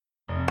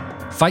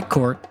Fight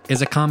Court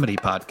is a comedy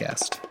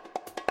podcast.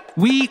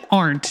 We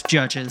aren't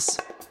judges.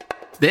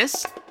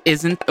 This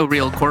isn't a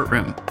real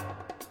courtroom.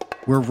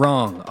 We're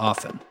wrong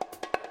often.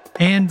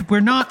 And we're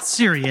not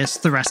serious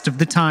the rest of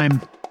the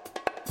time.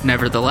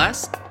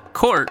 Nevertheless,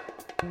 court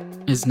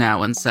is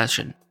now in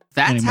session.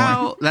 That's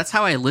Anymore.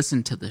 how I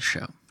listen to this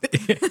show.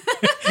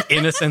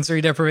 In a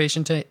sensory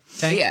deprivation tank?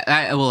 Yeah,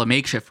 a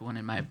makeshift one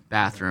in my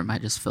bathroom. I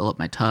just fill up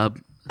my tub,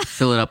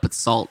 fill it up with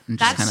salt, and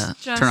just That's kind of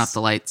just- turn off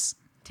the lights.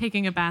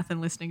 Taking a bath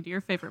and listening to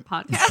your favorite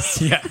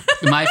podcast. Yeah.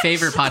 My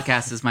favorite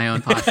podcast is my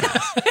own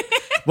podcast.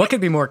 What could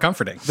be more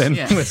comforting than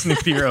Yeah. listening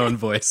to your own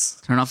voice?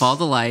 Turn off all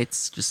the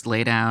lights, just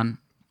lay down,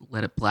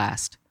 let it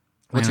blast.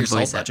 What's My your own salt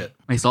voice budget?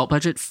 My salt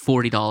budget,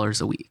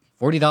 $40 a week.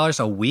 $40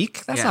 a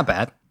week? That's Yeah. not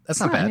bad. That's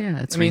not Right, bad. yeah,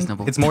 it's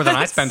reasonable. It's more than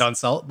I spend on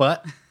salt,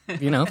 but,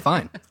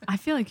 fine. I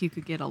feel like you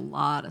could get a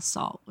lot of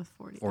salt with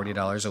 $40.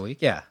 $40 a week?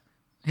 Yeah.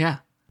 Yeah,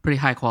 pretty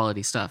high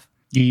quality stuff.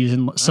 You're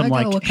using some I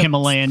gotta like look up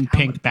Himalayan how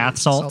pink much bath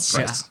salt salts.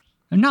 price.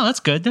 No, that's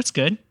good. That's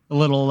good. A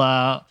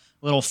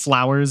little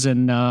flowers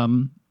and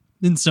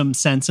some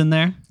scents in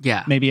there.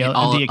 Yeah, Maybe and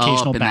all the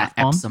occasional up in bath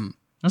that bomb. Epsom.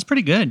 That's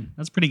pretty good.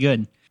 That's pretty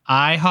good.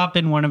 I hop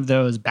in one of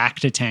those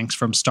Bacta tanks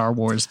from Star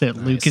Wars that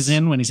Luke is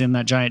in when he's in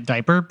that giant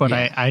diaper, but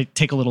Yeah. I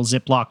take a little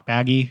Ziploc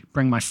baggie,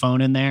 bring my phone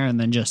in there, and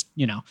then just,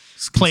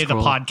 play the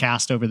scroll.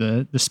 podcast over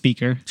the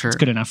speaker. Sure. It's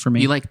good enough for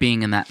me. You like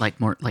being in that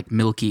more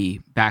milky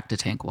back to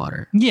tank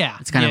water. yeah.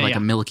 It's kind of like yeah.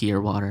 a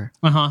milkier water.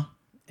 Uh-huh.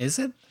 Is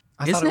it?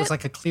 I Isn't thought it was it?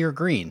 like a clear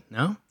green,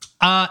 no?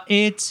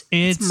 It's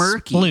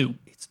murky. blue.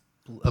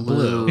 A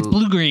blue. It's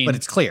blue-green. But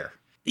it's clear.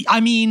 I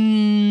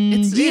mean,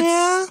 It's-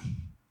 yeah.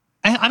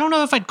 I don't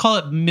know if I'd call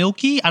it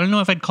milky. I don't know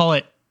if I'd call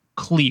it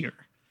clear.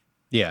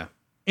 Yeah.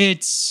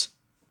 It's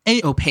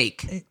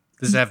Opaque.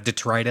 Does it have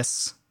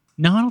detritus?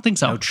 no, I don't think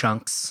so. No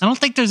chunks? I don't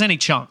think there's any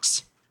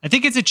chunks. I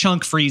think it's a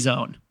chunk-free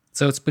zone.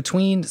 So it's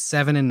between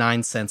 7 and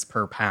 9 cents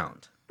per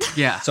pound.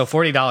 Yeah. So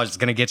 $40 is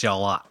going to get you a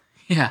lot.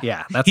 yeah.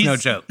 Yeah, that's no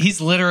joke. He's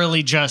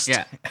literally just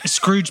Yeah.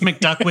 Scrooge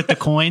McDuck with the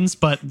coins,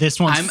 but this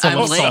one's I'm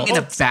full of laying salt. in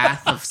a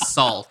bath of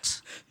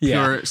salt,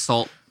 Yeah. pure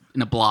salt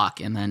in a block,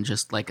 and then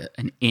just like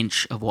an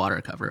inch of water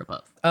cover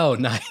above. Oh,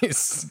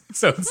 nice.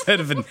 So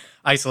instead of an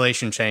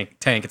isolation tank,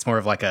 it's more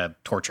of like a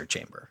torture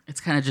chamber. It's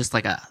kind of just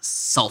like a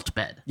salt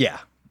bed. Yeah.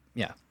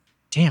 Yeah.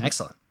 Damn,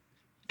 Excellent.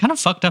 kind of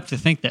fucked up to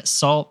think that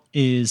salt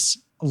is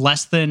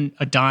less than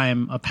a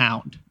dime a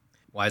pound.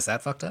 Why is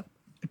that fucked up?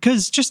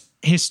 Because just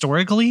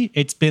historically,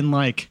 it's been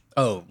like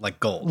Oh, like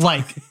gold.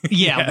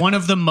 yeah, one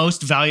of the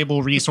most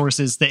valuable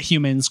resources that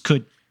humans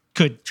could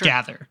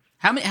gather.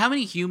 How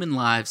many human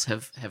lives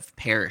have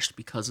perished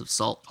because of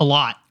salt? A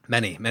lot,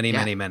 Many.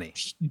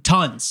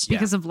 tons.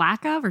 Because of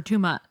lack of or too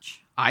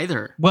much?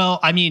 Either. Well,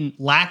 I mean,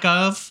 lack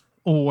of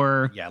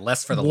or Yeah,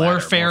 less for the latter, more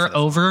warfare for the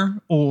over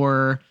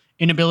or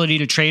inability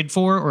to trade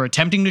for or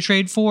attempting to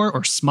trade for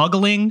or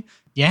smuggling.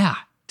 Yeah,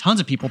 tons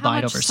of people How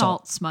died much over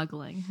salt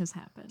smuggling has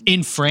happened?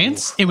 In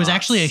France, it was lots.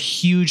 actually a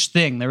huge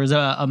thing. There was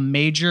a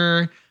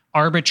major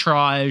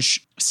arbitrage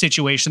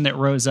situation that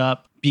rose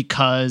up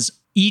because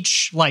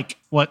each, like,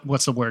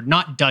 what's the word?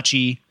 Not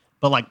duchy,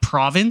 but like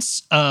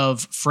province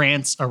of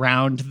France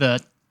around the,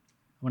 I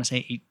want to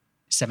say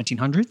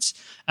 1700s,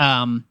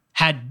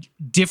 had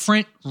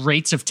different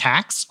rates of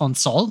tax on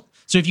salt.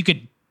 So if you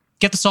could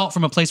get the salt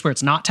from a place where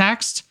it's not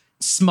taxed,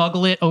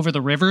 smuggle it over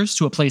the rivers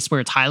to a place where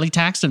it's highly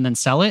taxed and then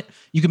sell it,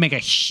 you could make a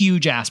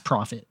huge ass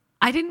profit.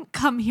 I didn't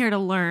come here to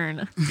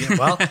learn. Yeah,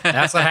 well,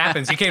 that's what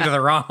happens. You came to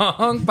the wrong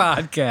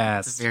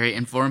podcast. Very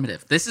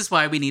informative. This is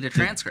why we need a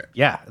transcript.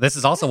 Yeah, this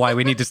is also why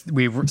we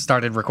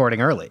started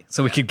recording early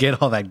so we could get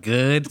all that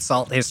good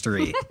salt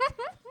history.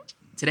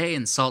 Today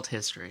in salt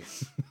history.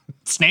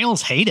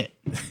 Snails hate it.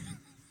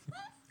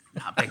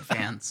 Not big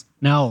fans.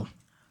 No.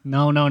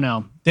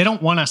 They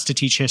don't want us to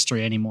teach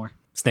history anymore.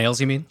 Snails,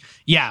 you mean?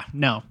 Yeah,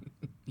 no.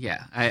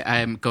 Yeah,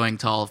 I'm going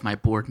to all of my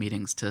board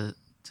meetings to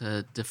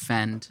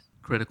defend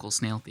critical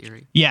snail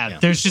theory. Yeah,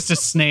 there's just a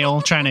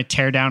snail trying to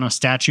tear down a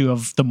statue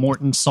of the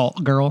Morton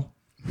Salt Girl.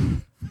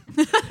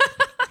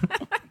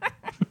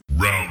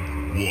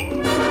 Round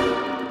one.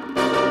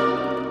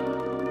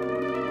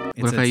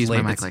 What if I use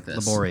my mic like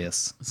this?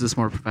 Laborious. Is this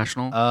more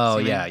professional? Oh,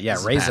 seeming? yeah. This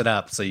is Raise bad. it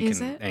up so you Is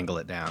can it? angle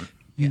it down.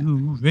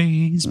 You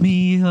raise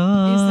me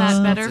up. Is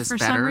that better this for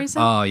better? some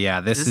reason? Oh,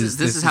 yeah. This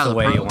is how the the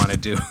way you pros- want to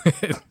do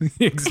it.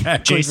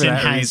 Exactly Jason for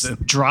that has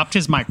reason. dropped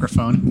his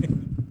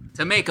microphone.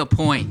 To make a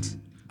point.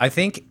 I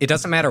think it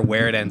doesn't matter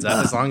where it ends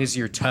up as long as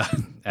you're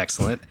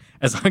excellent.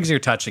 As long as you're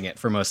touching it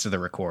for most of the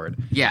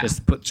record. Yeah.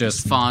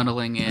 Just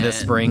Fondling it. the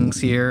springs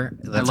here.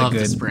 That's love a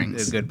the good,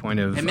 springs. A good point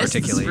of I miss the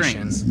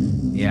articulation.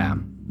 springs. Yeah.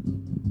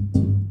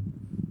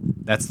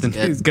 That's Good.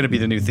 it's going to be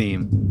the new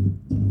theme.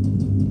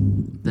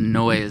 The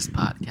Noise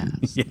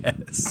podcast.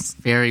 Yes.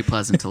 Very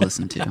pleasant to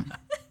listen to.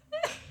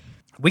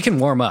 We can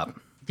warm up.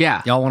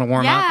 Yeah. Y'all want to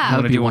warm up? Yeah. You want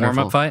That'd to be do a warm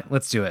wonderful. up fight?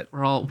 Let's do it.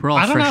 We're all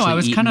I don't know. freshly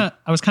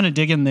I was kind of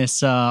digging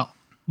this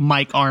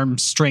Mike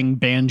Armstrong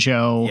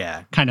banjo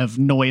Yeah. kind of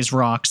noise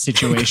rock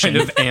situation.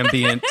 Kind of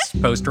ambient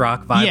post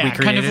rock vibe we yeah,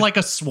 created. kind of like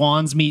a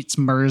Swans meets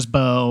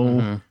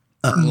Mersbow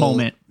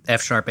moment.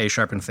 F sharp, A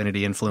sharp, infinity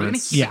We're gonna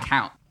influence. keep Yeah. a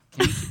count.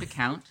 Can you keep a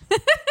count?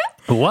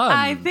 One.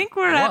 I think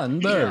we're at. one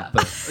burp.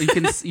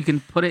 You can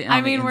put it on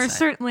I the mean, we're inside.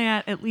 certainly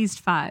at least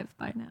 5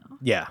 by now.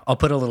 Yeah, I'll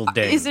put a little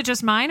ding. Is it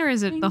just mine or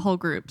is it the whole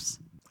group's?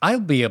 I'll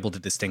be able to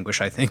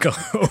distinguish, I think,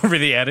 over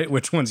the edit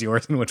which one's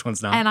yours and which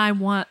one's not. And I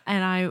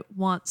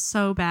want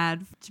so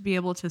bad to be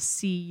able to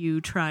see you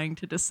trying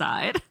to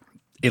decide.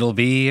 It'll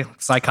be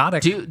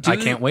psychotic. I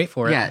can't wait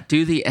for it. Yeah,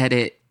 do the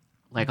edit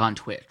like on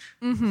Twitch.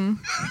 Mm-hmm.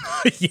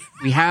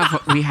 We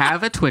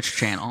have a Twitch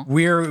channel.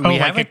 We like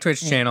have a a-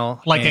 Twitch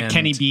channel. Like a and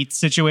Kenny Beats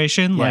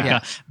situation. Like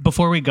Yeah.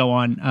 before we go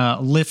on,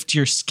 lift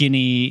your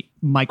skinny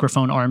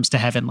microphone arms to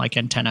heaven like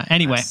antenna.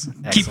 Anyway,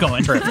 keep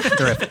going. Terrific.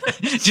 Terrific.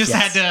 just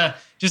had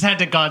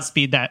to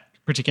Godspeed that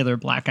particular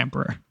Black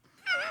Emperor.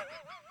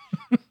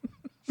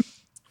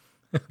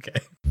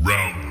 Okay.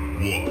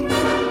 Round 1.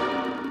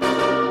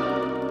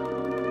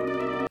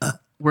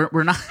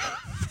 We're not.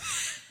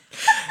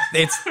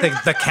 It's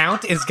the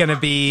count is going to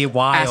be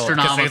wild because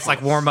Astronomical. it's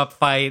like warm up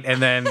fight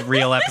and then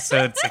real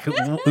episodes. Like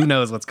who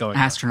knows what's going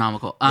on?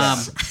 Astronomical.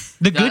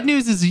 The good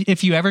news is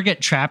if you ever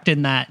get trapped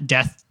in that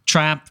death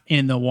trap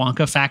in the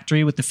Wonka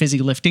factory with the fizzy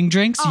lifting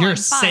drinks, Oh, you're I'm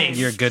fine. safe.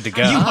 You're good to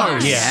go. You are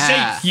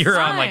yeah. safe. You're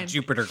on Fine. like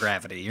Jupiter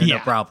gravity. You're Yeah.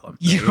 no problem.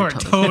 You are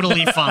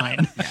totally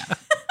fine.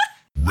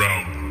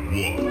 Round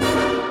 1.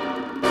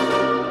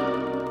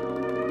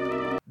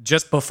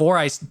 Just before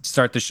I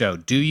start the show,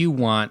 do you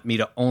want me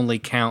to only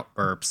count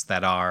burps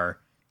that are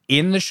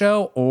in the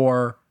show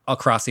or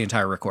across the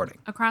entire recording?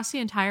 Across the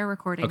entire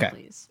recording, Okay.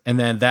 please. And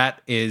then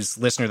that is,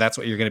 listener, that's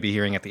what you're going to be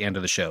hearing at the end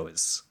of the show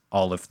is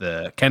all of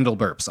the Kendall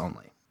burps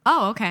only.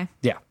 Oh, okay.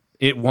 Yeah.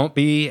 It won't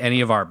be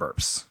any of our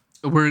burps.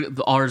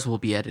 Ours will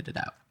be edited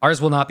out. Ours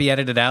will not be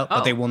edited out,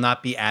 but Oh. they will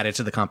not be added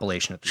to the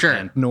compilation at the Sure.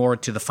 end, nor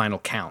to the final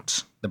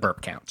count, the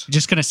burp count.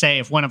 Just going to say,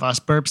 if one of us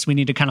burps, we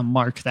need to kind of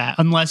mark that,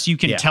 unless you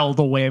can Yeah. tell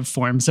the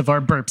waveforms of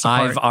our burps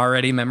apart. I've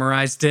already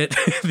memorized it.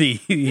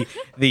 the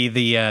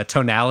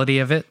tonality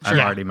of it, I've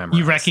already memorized.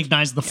 You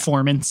recognize the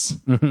formants.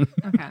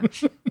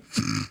 Okay.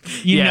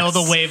 You Yes. know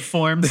the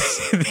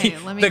waveforms. Okay,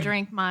 let me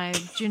drink my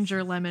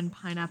ginger lemon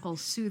pineapple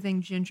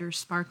soothing ginger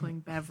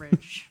sparkling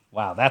beverage.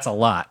 Wow, that's a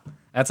lot.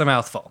 That's a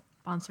mouthful.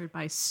 Sponsored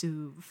by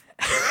Suv.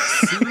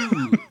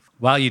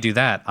 While you do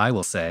that, I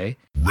will say,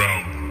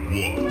 Round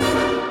 1.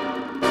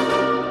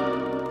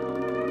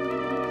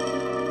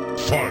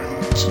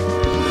 Fight.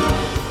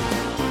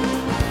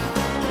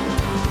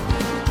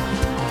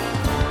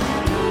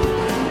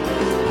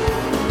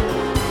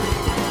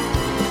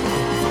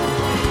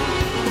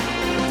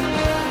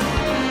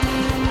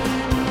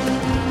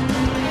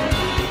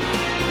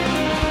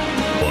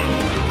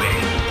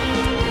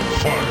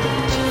 Final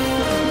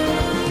round.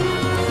 Fight.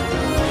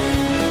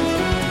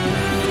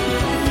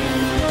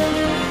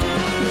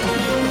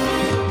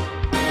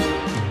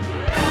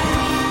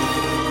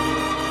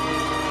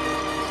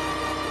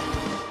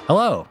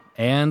 hello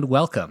and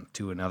welcome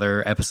to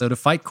another episode of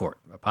Fight Court,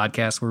 a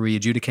podcast where we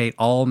adjudicate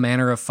all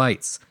manner of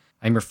fights.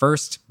 I'm your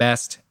first,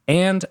 best,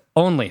 and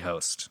only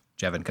host,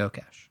 Jevin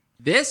Kokesh.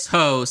 This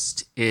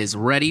host is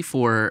ready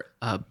for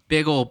a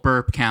big old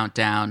burp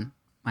countdown.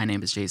 My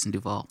name is Jason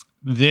Duval.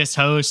 This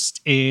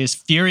host is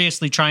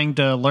furiously trying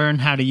to learn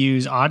how to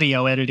use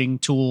audio editing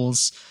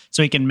tools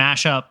so he can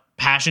mash up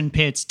Passion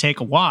Pit's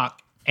Take a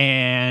Walk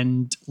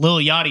and Lil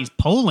Yachty's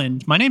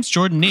Poland. My name's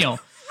Jordan Neal.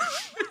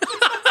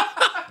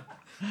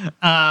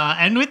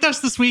 And with us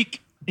this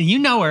week, you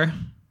know her.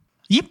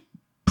 You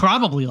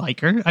probably like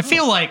her. I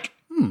feel like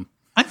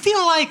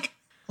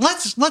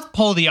let's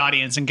poll the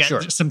audience and get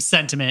Sure. some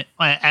sentiment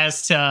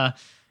as to,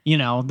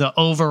 the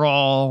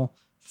overall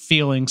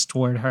feelings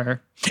toward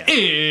her.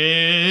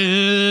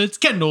 It's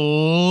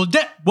Kendall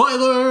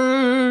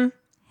Detweiler.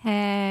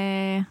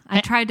 Hey,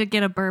 I tried to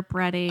get a burp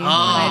ready, but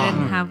I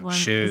didn't have one.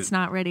 shoot. It's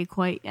not ready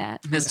quite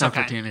yet. Missed Okay.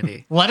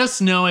 opportunity. Let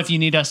us know if you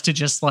need us to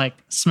just like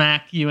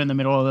smack you in the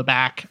middle of the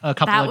back a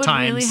couple That of would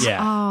times, really,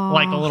 Yeah. oh,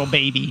 like a little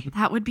baby.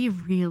 That would be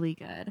really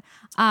good.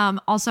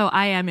 Also,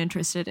 I am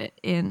interested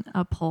in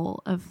a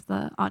poll of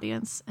the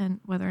audience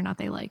and whether or not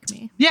they like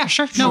me. Yeah,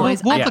 sure. No, we'll,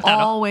 Always, we'll I'm put that up.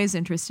 always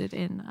interested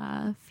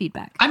in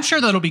feedback. I'm sure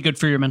that'll be good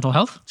for your mental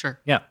health. Sure.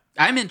 Yeah.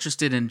 I'm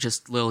interested in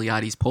just Lil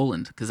Yachty's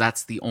Poland because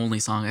that's the only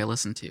song I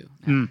listen to.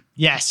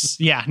 Yes.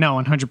 Yeah. No.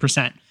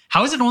 100%.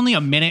 How is it only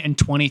a minute and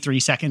 23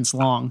 seconds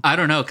long? I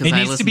don't know because It I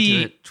needs listen to to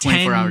be it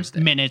 24 10 hours a day.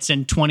 minutes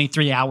and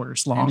 23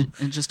 hours long.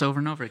 And just over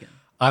and over again.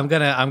 I'm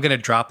gonna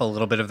drop a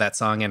little bit of that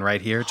song in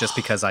right here just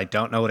because I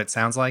don't know what it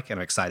sounds like and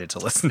I'm excited to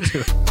listen to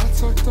it. I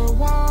took the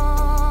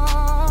walk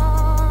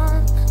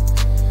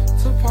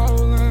to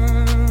Poland.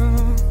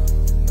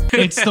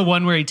 It's the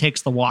one where he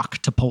takes the walk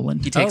to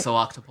Poland. He takes a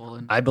walk to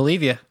Poland. I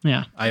believe you.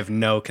 Yeah. I have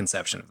no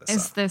conception of this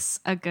Is song. this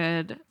a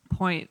good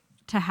point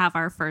to have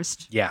our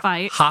first Yeah.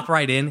 fight? Hop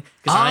right in.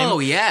 'Cause Oh,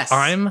 yes.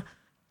 I'm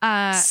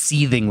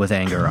seething with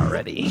anger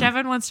already.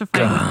 Jevin wants to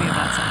fight with me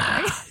about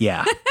something.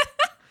 Yeah.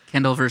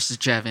 Kendall versus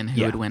Jevin, who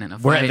Yeah. would win in a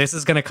We're- fight? This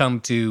is going to come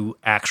to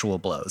actual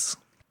blows.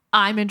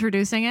 I'm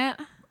introducing it.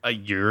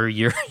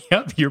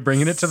 You're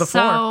bringing it to the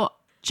floor. So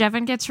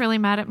Jevin gets really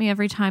mad at me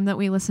every time that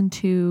we listen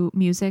to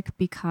music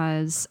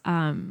because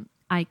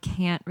I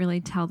can't really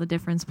tell the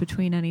difference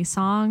between any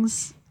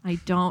songs. I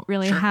don't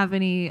really have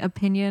any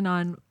opinion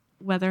on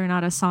whether or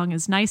not a song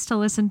is nice to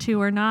listen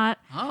to or not.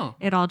 Oh.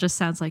 It all just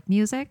sounds like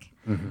music.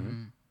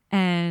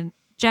 And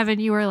Jevin,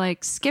 you were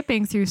like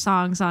skipping through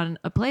songs on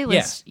a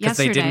playlist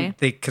yesterday.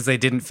 Because they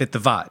didn't fit the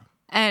vibe.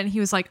 And he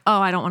was like, oh,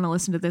 I don't want to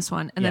listen to this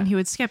one. And then Yeah. he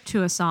would skip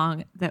to a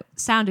song that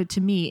sounded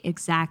to me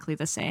exactly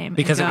the same.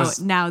 Because and it go,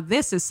 was- now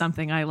this is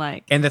something I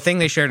like. And the thing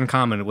they shared in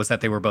common was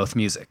that they were both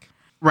music.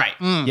 Right.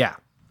 Yeah.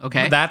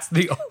 Okay. That's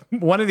the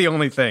one of the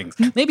only things.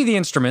 Maybe the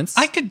instruments.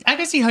 I could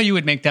see how you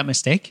would make that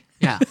mistake.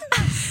 Yeah.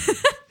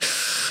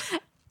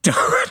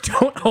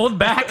 Don't hold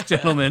back,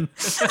 gentlemen.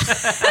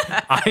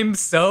 I'm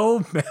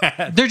so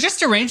mad. They're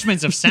just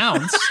arrangements of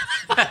sounds.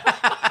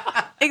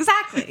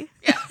 Exactly.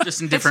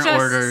 Just in It's different just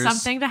orders.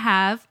 something to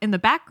have in the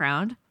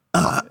background.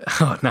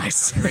 Oh,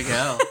 nice. There we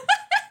go.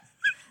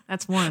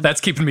 That's one. That's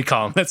keeping me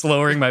calm. That's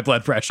lowering my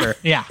blood pressure.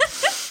 Yeah.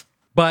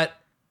 But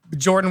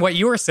Jordan, what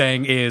you were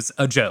saying is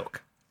a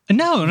joke.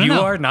 No. You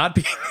are not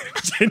being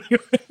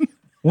genuine.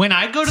 When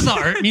I go to the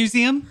art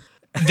museum,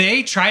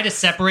 they try to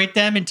separate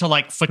them into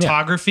like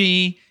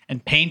photography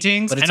and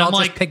paintings, But it's and all I'm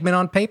just like, pigment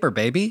on paper,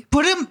 baby.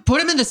 put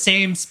them in the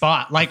same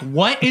spot. Like,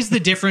 what is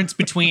the difference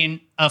between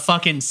a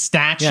fucking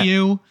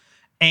statue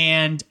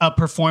and a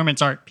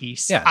performance art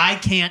piece? Yeah. I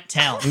can't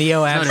tell.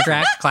 Neo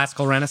abstract,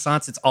 classical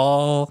renaissance, it's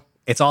all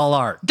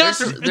art.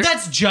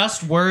 That's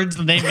just words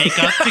that they make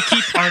up to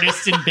keep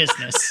artists in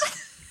business.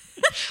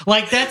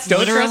 Like that's Don't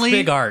trust literally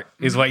big art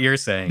is what you're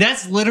saying.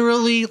 That's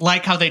literally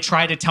like how they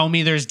try to tell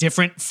me there's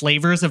different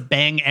flavors of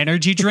Bang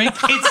energy drink.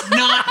 It's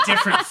not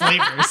different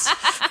flavors.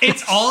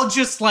 It's all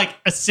just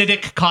like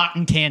acidic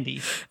cotton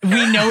candy. We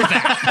know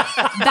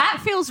that.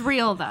 That feels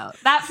real, though.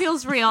 That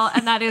feels real,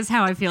 and that is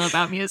how I feel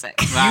about music.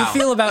 Wow. You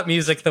feel about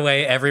music the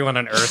way everyone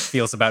on earth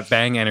feels about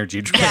Bang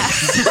energy drink.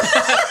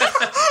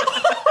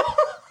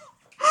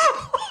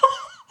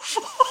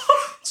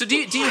 So do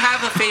you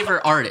have a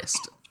favorite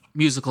artist,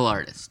 musical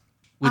artist?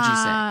 Would you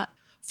say?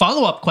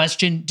 Follow-up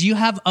question. Do you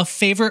have a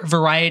favorite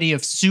variety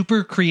of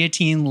super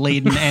creatine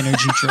laden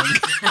energy drink?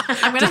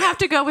 I'm gonna have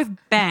to go with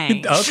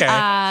Bang. Okay.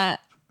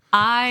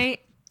 I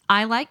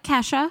like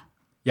Kesha,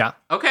 Yeah.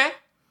 Okay.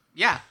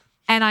 Yeah.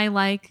 and I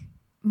like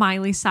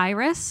Miley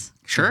Cyrus.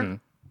 Sure.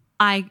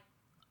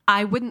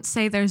 I wouldn't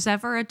say there's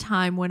ever a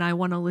time when I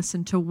want to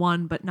listen to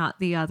one but not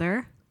the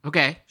other.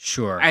 Okay.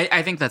 Sure.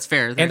 I think that's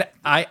fair. And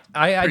I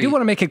do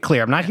want to make it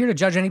clear. I'm not here to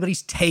judge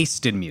anybody's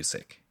taste in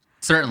music.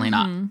 Certainly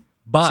not.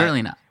 But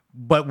Certainly not.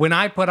 But when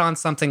I put on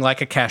something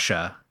like a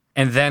Kesha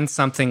and then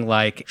something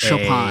like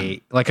Chopin.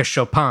 a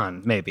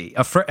Chopin, maybe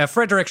a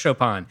Frédéric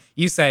Chopin,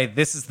 you say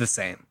this is the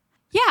same,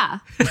 Yeah.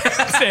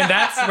 and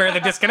that's where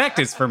the disconnect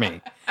is for me.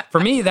 For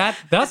me, that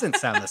doesn't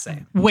sound the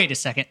same. Wait a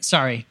second.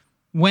 Sorry.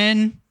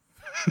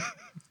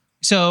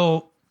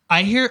 So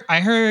I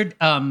heard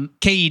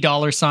KE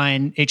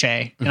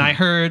 $HA and I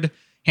heard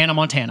Hannah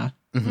Montana.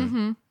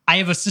 I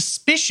have a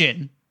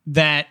suspicion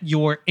that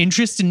your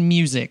interest in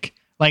music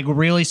like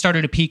really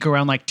started to peak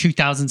around like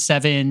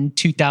 2007,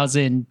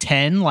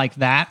 2010, like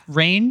that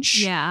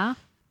range. Yeah.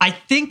 I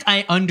think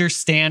I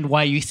understand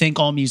why you think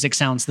all music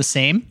sounds the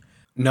same.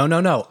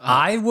 No.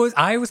 I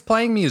was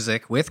playing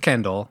music with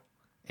Kendall,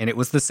 and it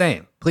was the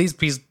same. Please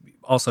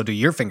also do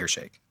your finger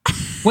shake.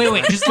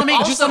 Wait. Just let me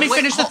wait,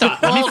 finish the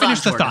thought. Let me hold on, finish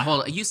the Jordan, thought.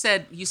 Hold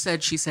on.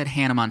 She said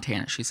Hannah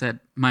Montana. She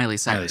said Miley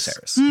Cyrus. Miley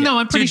Cyrus. No,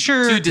 I'm pretty Two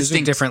sure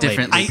distinct different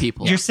different ladies.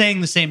 people. you're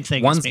saying the same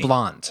thing. One's as me.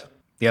 blonde,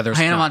 the other's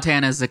Hannah not.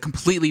 Montana is a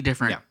completely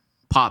different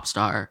pop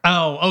star.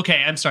 Oh,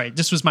 okay. I'm sorry.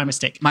 This was my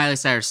mistake. Miley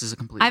Cyrus is a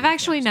completely I've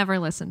actually never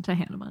listened to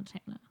Hannah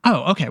Montana.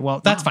 Oh, okay.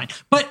 Well, that's fine.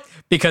 But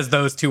Because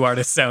those two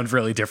artists sound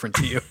really different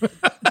to you.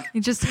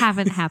 It just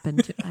haven't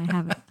happened.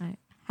 I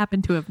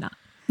happen to have not.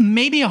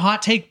 maybe a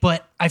hot take,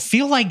 but I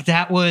feel like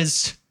that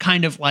was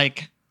kind of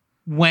like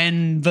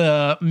when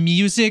the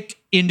music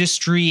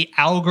industry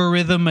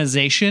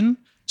algorithmization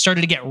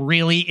started to get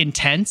really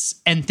intense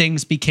and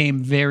things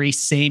became very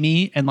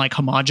samey and like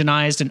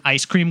homogenized and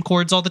ice cream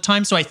chords all the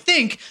time. So I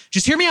think,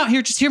 just hear me out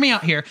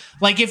here.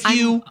 Like if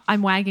you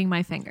I'm wagging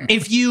my finger.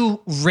 if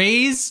you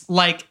raise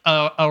like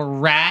a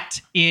rat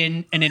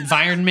in an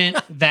environment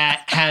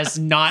that has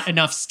not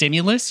enough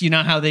stimulus, you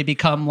know how they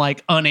become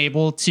like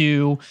unable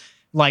to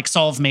like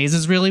solve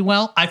mazes really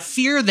well. I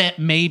fear that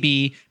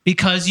maybe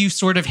because you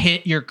sort of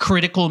hit your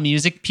critical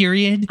music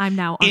period, I'm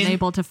now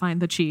unable to find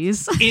the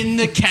cheese. in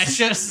the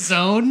Kesha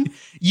zone,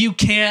 you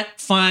can't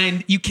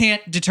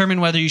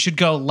determine whether you should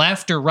go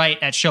left or right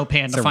at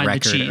Chopin It's to a find the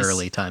record cheese.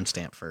 early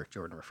timestamp for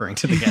Jordan referring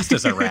to the guest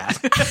as a rat.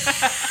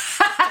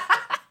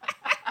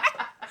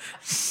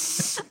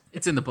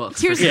 It's in the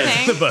books. Here's for the sure.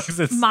 thing. the books.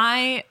 It's-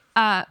 My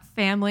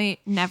family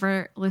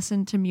never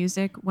listened to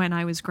music when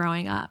I was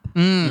growing up,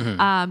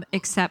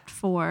 except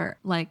for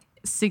like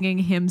singing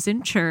hymns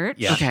in church.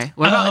 Yeah. Okay.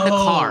 What about in the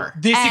car?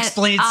 This And,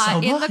 explains so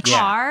in much. the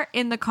car,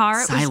 it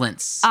was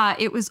Silence.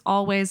 it was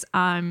always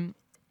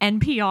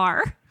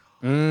NPR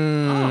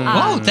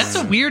Whoa, that's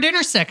a weird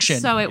intersection.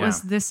 So it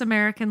was This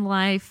American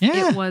Life.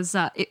 Yeah. It was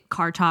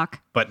Car Talk.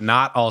 But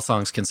not all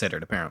songs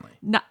considered, apparently.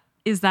 No,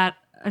 is that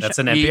a That's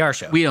show? an NPR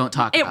show. We don't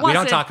talk It about We it.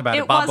 don't wasn't- talk about it.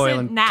 it Bob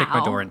wasn't Boilen kicked my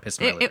now. door and pissed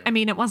my liver. I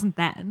mean, it wasn't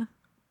then.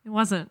 It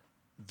wasn't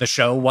The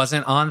show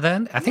wasn't on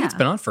then? I think it's Yeah.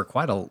 been on for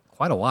quite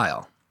a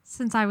while.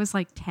 since I was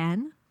like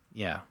 10.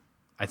 Yeah.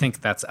 I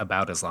think that's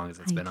about as long as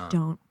it's been I on.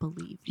 don't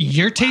believe you.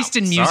 Your taste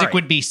in music Sorry.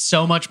 would be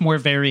so much more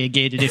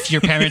variegated if your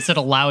parents had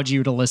allowed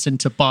you to listen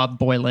to Bob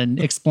Boilen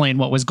explain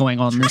what was going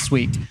on this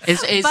week.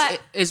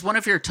 But- Is one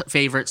of your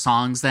favorite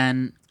songs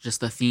then just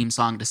the theme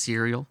song to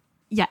Serial?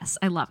 Yes,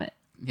 I love it.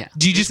 Yeah.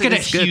 Do you just get a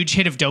It's good. huge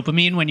hit of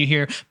dopamine when you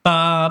hear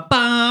ba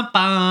ba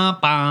ba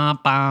ba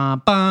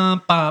ba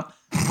ba ba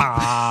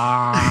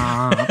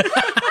ba?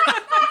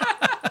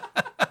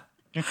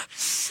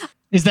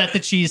 Is that the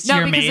cheese to No,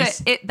 your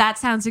because maze? that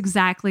sounds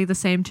exactly the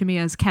same to me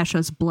as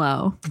Kesha's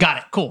Blow. Got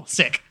it. Cool.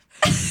 Sick.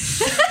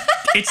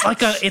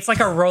 It's like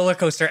a roller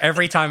coaster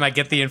every time I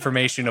get the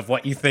information of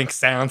what you think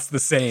sounds the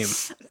same.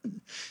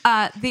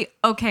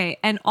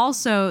 And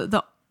also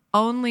the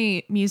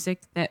only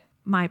music that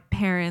my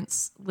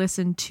parents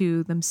listened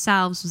to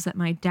themselves was that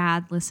my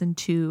dad listened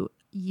to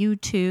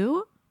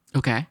U2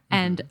 Okay.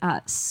 and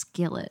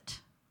Skillet.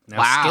 Now,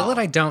 Wow. Skillet,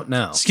 I don't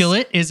know.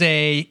 Skillet is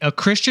a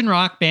Christian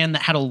rock band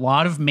that had a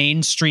lot of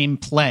mainstream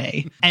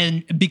play.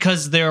 And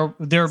because their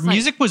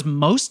music was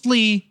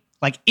mostly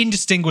like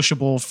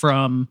indistinguishable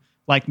from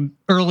like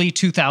early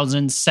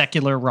 2000s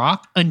secular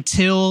rock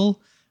until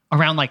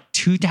around like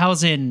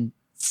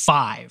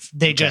 2005.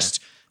 They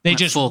just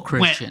full went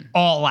Christian.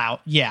 all out.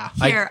 Yeah.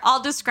 Here,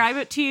 I'll describe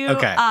it to you.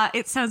 Okay.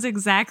 It sounds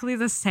exactly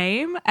the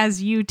same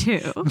as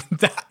U2.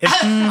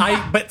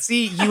 But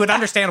see, you would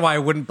understand why I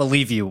wouldn't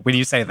believe you when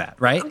you say that,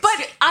 right?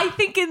 But I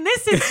think in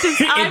this instance,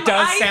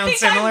 does sound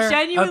similar? I'm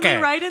genuinely Okay.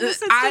 right in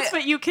this instance,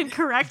 but you can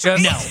correct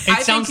Just- me. No,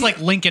 it sounds like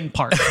Linkin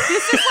Park.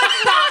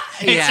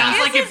 It Yeah. sounds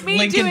like This if is me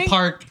Linkin doing-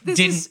 Park this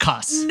didn't is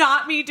cuss.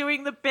 Not me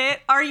doing the bit.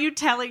 Are you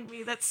telling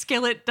me that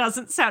Skillet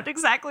doesn't sound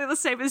exactly the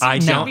same as I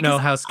U2? don't know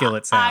Because how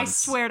Skillet I sounds.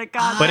 swear to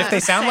God. But they're if they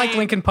the sound like same.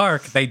 Linkin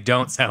Park, they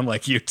don't sound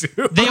like you two.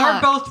 They are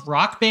both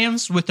rock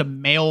bands with a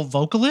male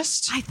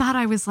vocalist. I thought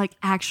I was like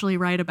actually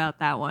right about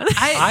that one.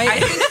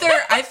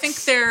 I think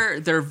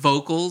their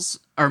vocals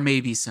are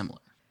maybe similar.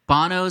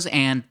 Bono's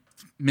and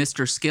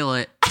Mr.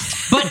 Skillet.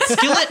 But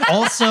Skillet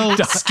also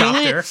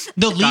Doctor.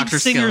 the lead Dr.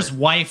 singer's Skillet.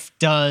 wife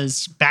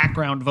does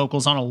background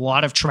vocals on a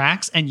lot of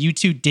tracks, and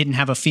U2 didn't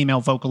have a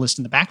female vocalist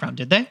in the background,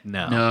 did they?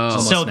 No. No.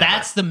 Almost So never.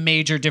 that's the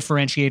major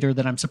differentiator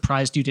that I'm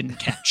surprised you didn't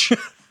catch.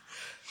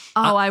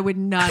 I would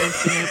not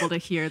have been able to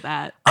hear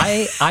that.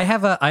 I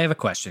have a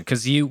question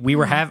because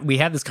we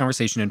had this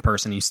conversation in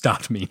person. You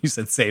stopped me. You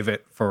said save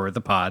it for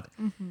the pod.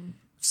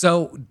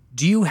 So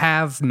do you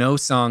have no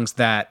songs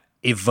that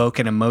evoke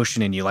an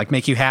emotion in you, like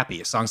make you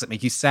happy, songs that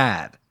make you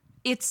sad?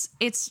 It's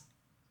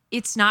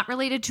not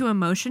related to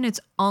emotion. It's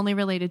only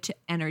related to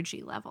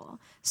energy level.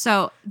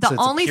 So the So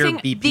it's a only pure thing,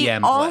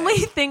 BPM the only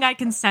thing I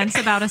can sense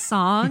about a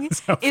song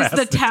is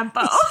the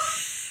tempo.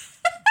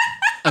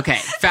 Okay,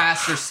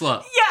 fast or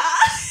slow?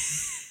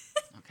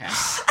 Yeah.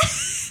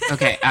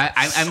 Okay.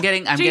 I'm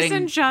getting.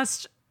 Jason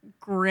just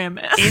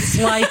grimaced. It's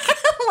like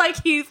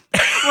like he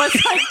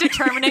was like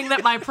determining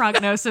that my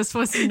prognosis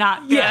was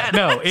not good.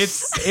 no,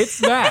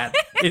 it's bad.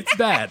 It's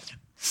bad.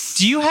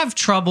 Do you have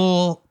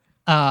trouble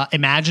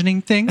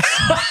imagining things?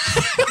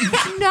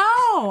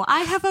 No,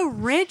 I have a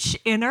rich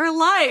inner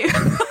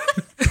life.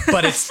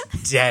 But it's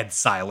dead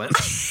silent.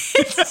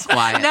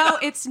 quiet. No,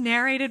 it's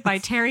narrated by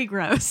Terry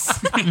Gross.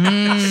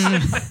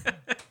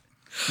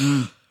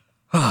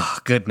 Oh,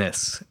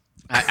 goodness.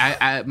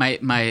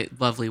 My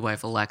lovely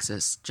wife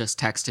Alexis just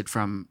texted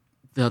from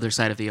the other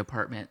side of the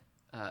apartment,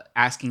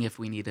 asking if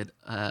we needed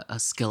a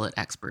Skillet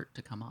expert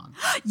to come on.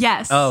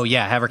 Yes. Oh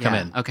yeah, have her come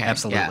Yeah, in. okay,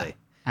 Absolutely. yeah,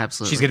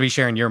 absolutely. She's gonna be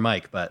sharing your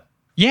mic, but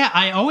Yeah,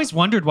 I always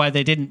wondered why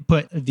they didn't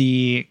put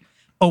the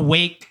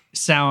Awake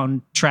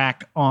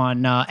soundtrack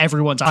on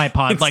everyone's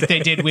iPod like they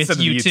did with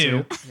Instead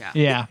of U2. Yeah.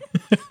 Yeah.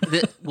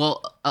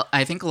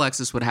 I think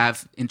Alexis would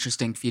have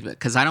interesting feedback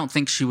because I don't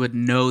think she would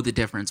know the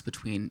difference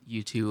between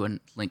U2 and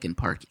Linkin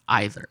Park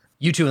either.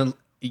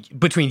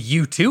 between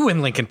you two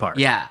and Linkin Park.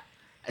 Yeah.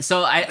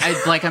 So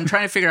I'm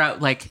trying to figure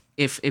out like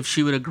if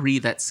she would agree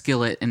that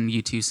Skillet and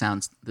U2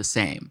 sounds the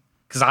same.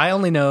 Because I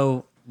only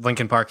know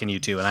Linkin Park and you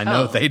two, and I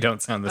know Oh. they don't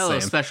sound the Hello,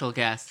 same. special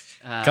guest.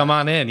 Come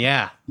on in,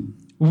 yeah.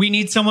 We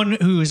need someone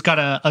who's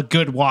got a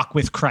good walk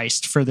with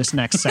Christ for this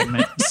next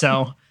segment.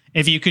 So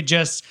if you could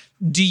just,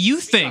 do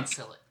you think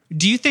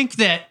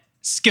that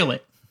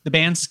Skillet, the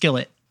band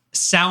Skillet,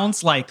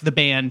 sounds like the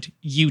band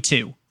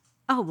U2?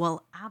 Oh,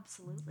 well,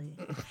 absolutely.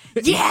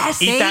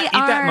 Yes. Eat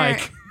that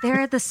mic.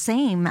 They're the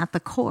same at the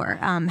core.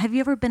 Have you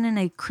ever been in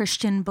a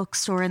Christian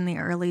bookstore in the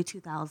early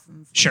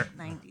 2000s, Sure.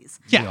 late 90s?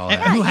 Yeah. all and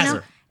have. who You hasn't?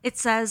 know, it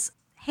says,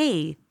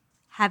 hey,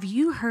 have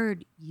you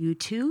heard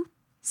U2?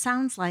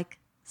 Sounds like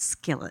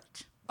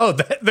Skillet. Oh,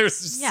 there's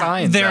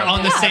signs. They're out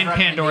on the there. same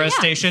Pandora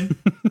station.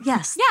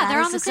 Yes. Yeah, that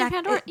they're is on the same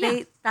Pandora- yeah.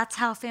 That's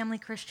how Family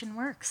Christian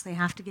works. They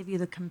have to give you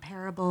the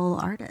comparable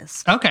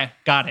artist. Okay,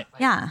 got it.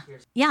 Yeah.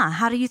 Yeah.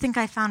 How do you think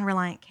I found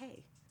Reliant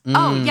K?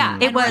 Oh yeah,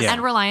 It was-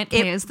 and Reliant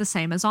K is the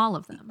same as all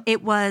of them.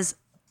 It was,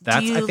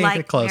 That's, do I you think,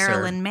 like closer.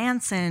 Marilyn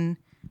Manson?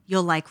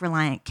 You'll like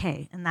Reliant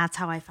K. And that's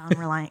how I found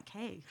Reliant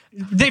K.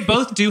 They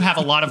both do have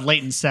a lot of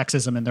latent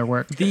sexism in their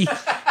work. The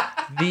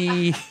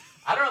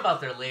I don't know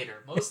about their later.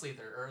 Mostly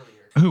their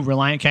earlier. Who,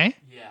 Reliant K?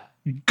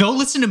 Yeah. Go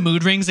listen to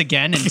Mood Rings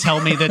again and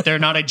tell me that they're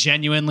not a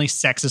genuinely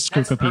sexist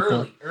group of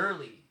people.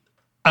 Early.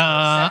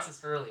 Uh,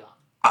 Sexist early on.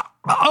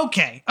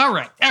 Okay. All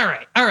right.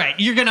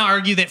 You're going to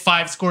argue that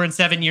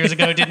 7 years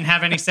ago didn't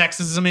have any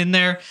sexism in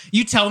there.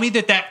 You tell me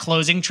that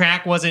closing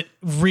track wasn't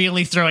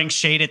really throwing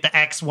shade at the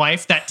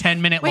ex-wife, that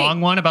 10-minute Wait.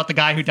 long one about the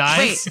guy who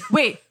dies.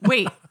 Wait.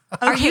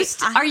 Are Okay,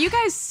 are you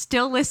guys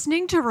still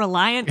listening to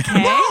Reliant K?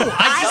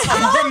 I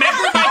just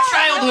remember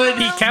my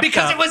childhood kept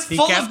because up. it was He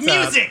full kept of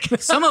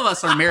music. Some of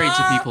us are married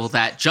to people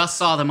that just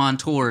saw them on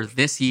tour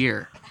this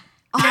year.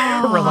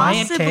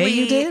 Reliant K Possibly.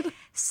 you did?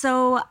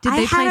 So Did I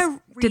they had play?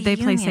 a Did they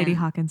play reunion. Sadie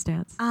Hawkins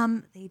dance?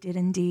 They did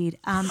indeed.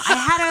 I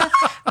had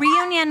a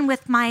reunion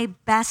with my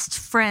best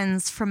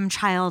friends from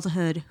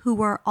childhood who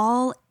were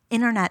all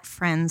internet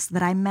friends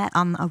that I met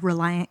on a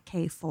Reliant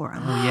K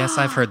forum. Oh, yes,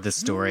 I've heard this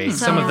story.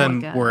 Some of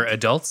them good. were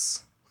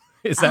adults.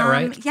 Is that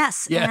right?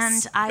 Yes.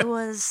 Yes. And I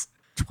was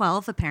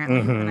 12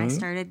 apparently when I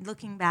started.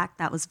 Looking back,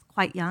 that was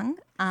quite young.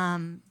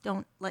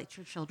 Don't let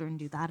your children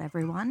do that,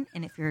 everyone.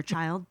 And if you're a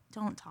child,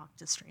 don't talk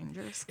to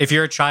strangers. If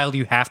you're a child,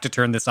 you have to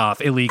turn this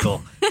off.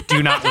 Illegal.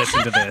 Do not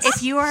listen to this.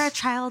 If you are a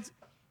child,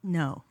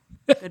 no.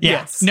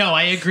 Yes. No,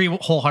 I agree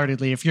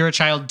wholeheartedly. If you're a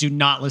child, do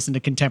not listen to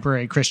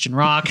contemporary Christian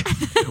rock.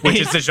 Which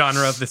is the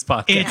genre of this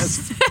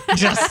podcast. It's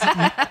just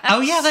oh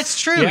yeah, that's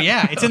true.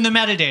 Yeah, it's in the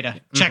metadata.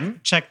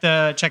 Check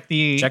the Check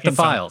the info.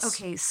 files.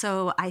 Okay,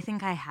 so I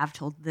think I have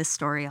told this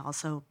story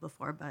also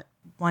before, but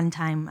one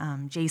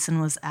time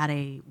Jason was at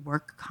a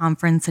work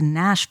conference in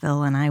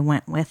Nashville and I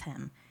went with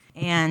him.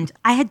 And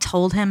I had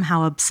told him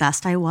how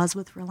obsessed I was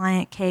with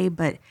Reliant K,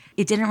 but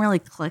it didn't really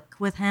click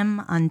with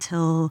him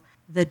until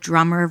the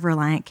drummer of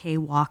Reliant K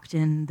walked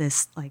in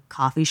this like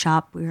coffee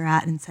shop we were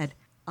at and said,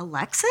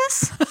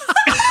 "Alexis?"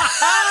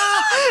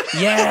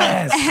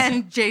 Yes.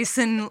 And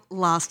Jason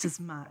lost his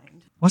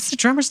mind. What's the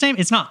drummer's name?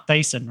 It's not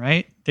Thyssen,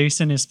 right?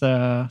 Thyssen is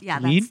the Yeah,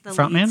 lead that's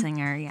the lead frontman.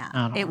 singer. Yeah,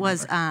 I don't it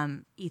was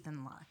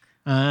Ethan Luck.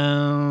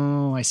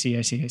 Oh, I see.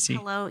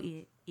 Hello,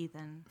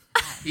 Ethan.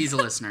 He's a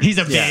listener. He's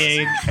a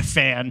big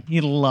fan.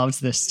 He loves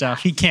this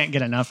stuff. He can't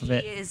get enough of He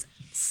it. is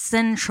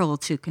central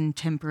to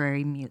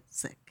contemporary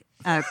music.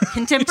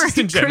 Contemporary Just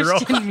in general.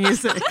 Christian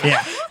music.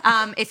 Yeah.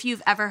 If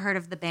you've ever heard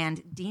of the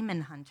band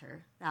Demon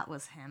Hunter, that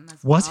was him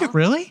as Was well. it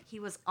really? He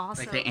was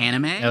also. like the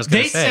anime. I was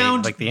going They to say,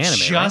 sound like the anime,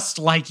 just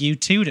like you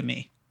two to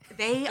me.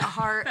 They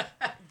are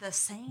the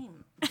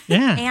same.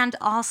 Yeah. And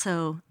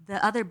also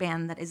the other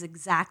band that is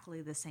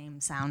exactly the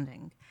same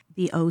sounding,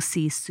 the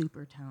OC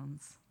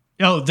Supertones.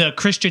 Oh, the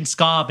Christian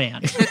ska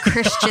band. The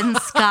Christian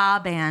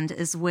ska band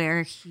is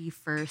where he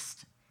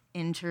first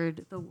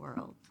entered the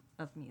world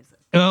of music.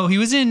 Oh, he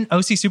was in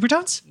OC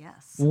Supertones?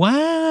 Yes.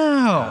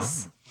 Wow.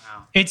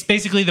 It's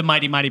basically the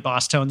Mighty Mighty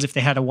Boss Tones if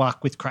they had a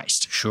walk with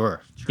Christ.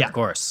 Sure. Yeah. Of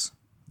course.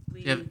 Do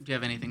you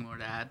have anything more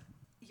to add?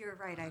 You're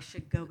right. I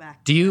should go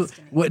back. Do to you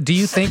Destiny. do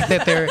you think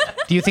that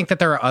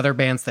there are other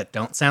bands that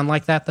don't sound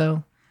like that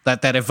though?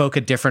 That evoke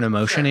a different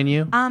emotion in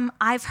you?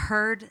 I've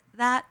heard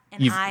that,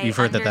 and You've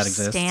heard that exists?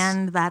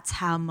 understand that's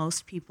how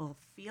most people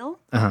feel.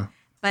 Uh-huh.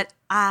 But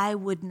I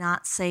would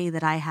not say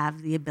that I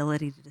have the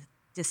ability to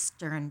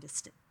discern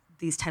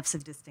these types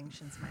of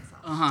distinctions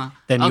myself.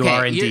 Then you Okay,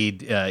 are you-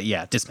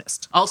 indeed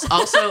dismissed.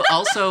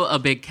 Also a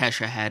big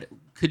Kesha head.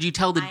 Could you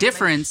tell the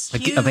difference? A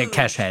big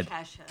Kesh head.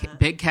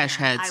 Big Kesh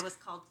heads. I was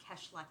called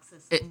Kesh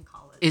Lexus in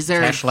college. Is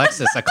there Cash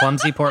Lexus, a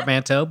clumsy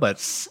portmanteau,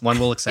 but one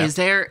will accept. is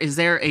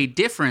there a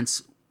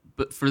difference?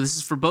 But this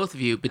is for both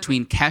of you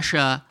between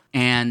Kesha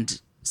and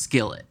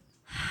Skillet.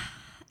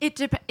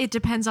 It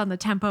depends on the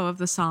tempo of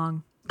the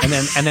song. And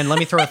then let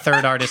me throw a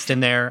third artist in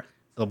there,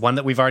 the one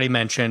that we've already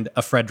mentioned,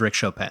 a Frédéric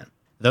Chopin.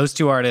 Those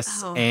two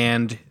artists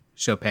and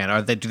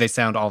Chopin, do they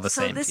sound all the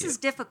so same this to you? is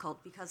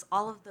difficult because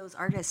all of those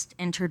artists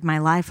entered my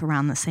life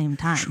around the same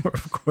time.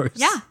 Of course.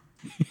 Yeah.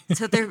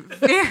 So they're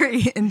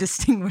very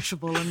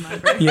indistinguishable in my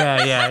brain.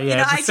 Yeah. You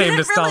know, It's the I same didn't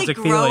nostalgic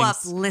really grow feelings. up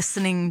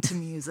listening to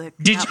music.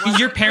 Did That you, wasn't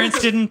your parents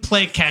didn't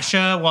play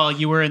Kesha while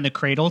you were in the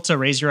cradle to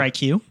raise your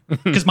IQ?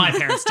 Because my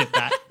parents did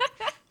that.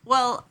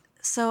 Well,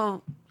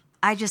 so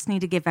I just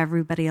need to give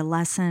everybody a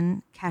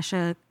lesson.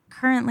 Kesha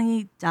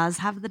currently does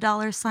have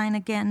the $sign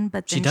again,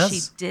 but She then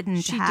does?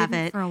 didn't She have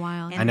didn't it for a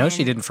while. And I know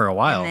she didn't for a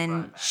while. And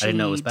then I didn't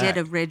know it was she back.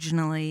 did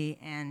originally,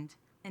 and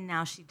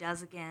now she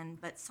does again,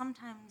 but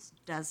sometimes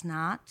does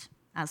not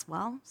as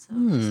well. So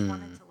just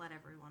wanted to let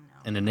everyone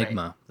know. An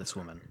enigma, this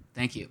woman.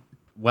 Thank you.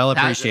 Well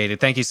appreciated.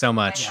 Thank you so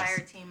My much. fire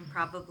team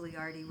probably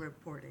already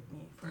reported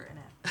me for an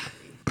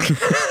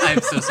F3.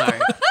 I'm so sorry.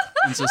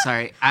 I'm so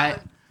sorry.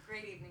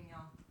 Great evening,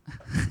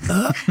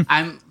 y'all.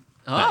 I'm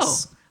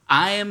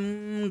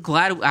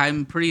glad.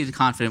 I'm pretty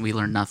confident we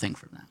learned nothing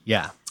from that.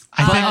 Yeah.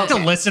 I think okay.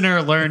 the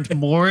listener learned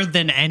more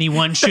than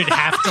anyone should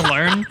have to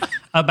learn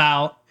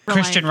about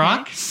Christian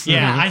rock.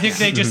 Yeah, I think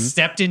they just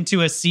stepped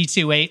into a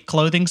C28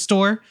 clothing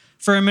store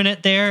for a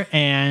minute there,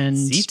 and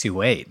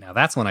C28. Now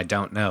that's one I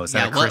don't know. Is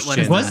Yeah, that a what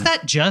Christian? is was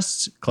that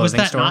just was Clothing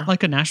that store? not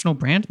like a national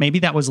brand? Maybe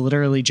that was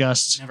literally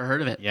just Never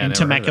heard of it. Yeah, in never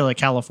heard of Temecula,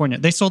 California.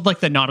 They sold like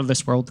the Not of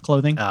This World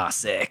clothing. Ah,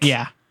 sick.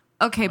 Yeah.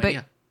 Okay, but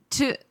idea.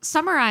 to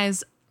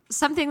summarize,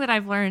 something that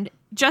I've learned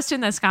just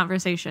in this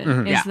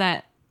conversation is Yeah.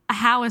 that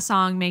how a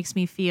song makes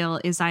me feel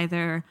is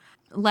either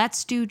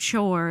let's do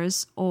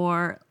chores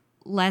or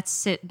let's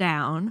sit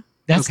down.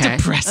 That's Okay.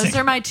 depressing. Those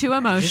are my two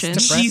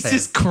emotions. depressing.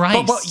 Jesus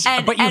Christ.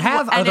 But you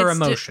have other it's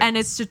emotions. and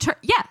it's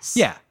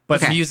Yeah,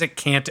 but Okay. music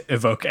can't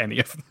evoke any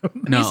of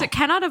them. No. music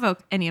cannot evoke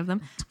any of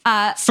them.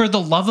 For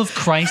the love of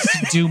Christ,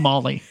 do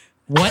Molly.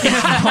 What is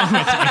wrong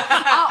with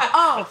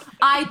you?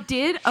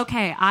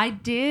 I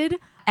did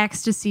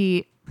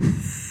ecstasy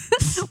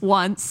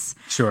once,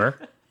 Sure.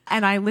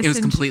 and I It was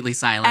listened completely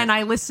silent. and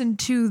I listened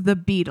to the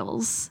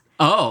Beatles,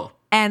 oh,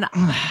 and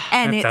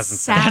it Doesn't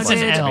sound sounded fun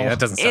to me. L. That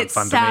doesn't sound it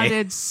fun to me.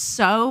 sounded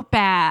so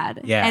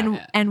bad. Yeah.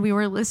 and we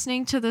were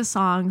listening to the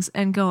songs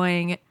and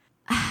going,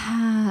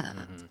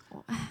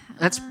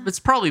 it's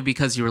probably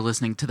because you were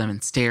listening to them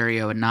in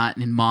stereo and not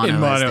in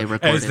mono, as they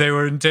recorded.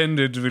 were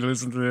intended to be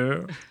listened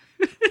to.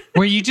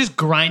 Were you just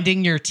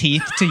grinding your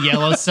teeth to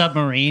Yellow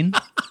Submarine?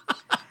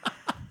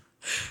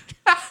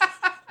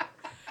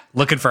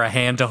 Looking for a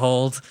hand to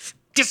hold.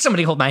 Just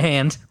somebody hold my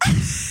hand.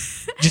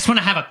 Just want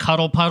to have a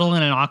cuddle puddle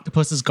in an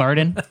octopus's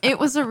garden? it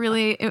was a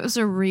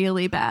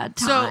really bad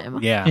time.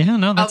 Yeah. Yeah,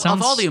 no, that of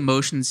sounds... all the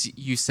emotions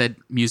you said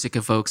music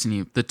evokes in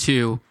you, the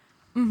two.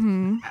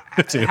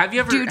 Have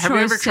you ever Do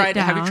chores, sit tried?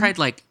 Have you down. tried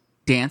like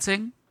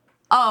dancing?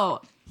 Oh,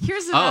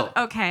 here's another.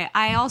 Oh. Okay,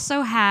 I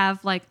also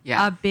have like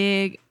Yeah. a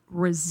big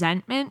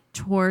resentment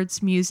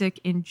towards music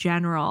in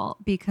general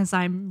because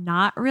I'm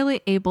not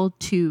really able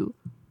to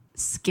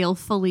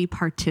skillfully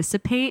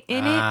participate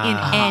in it in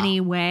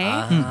any way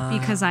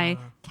because I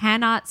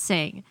cannot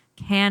sing,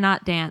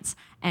 cannot dance,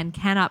 and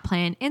cannot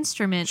play an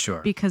instrument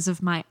Sure. because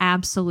of my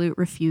absolute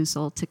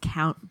refusal to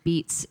count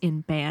beats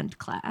in band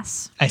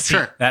class. I see.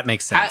 Sure. That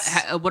makes sense.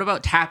 What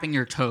about tapping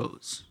your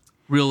toes?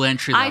 Real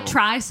entry level. I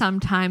try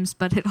sometimes,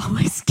 but it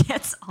always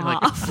gets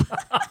off.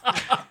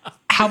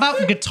 How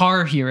about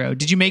Guitar Hero?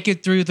 Did you make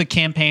it through the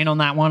campaign on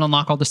that one?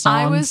 Unlock all the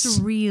songs? I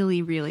was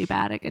really, really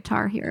bad at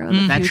Guitar Hero.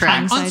 The That few tracks.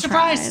 I'm times I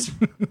unsurprised.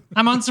 tried.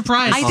 I'm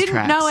unsurprised. I didn't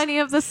tracks. know any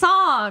of the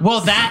songs. Well,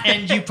 that,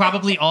 and you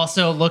probably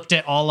also looked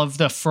at all of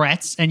the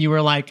frets and you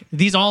were like,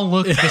 these all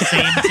look the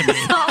same to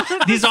me.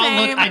 These all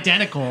look same.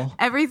 identical.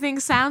 Everything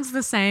sounds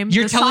the same.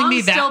 You're the telling song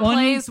me that still one-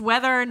 plays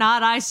whether or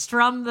not I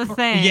strum the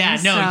thing. Yeah,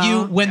 no, so-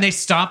 you, when they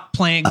stop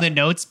playing the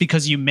notes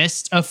because you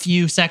missed a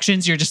few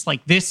sections, you're just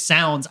like, this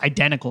sounds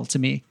identical to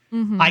me.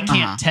 Mm-hmm. I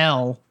can't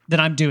tell that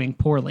I'm doing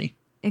poorly.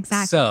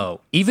 exactly.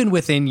 So, even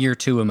within your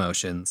two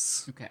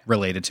emotions Okay.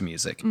 related to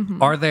music,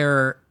 Mm-hmm. are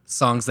there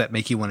songs that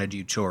make you want to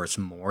do chores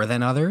more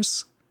than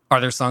others?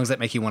 Are there songs that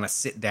make you want to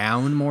sit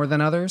down more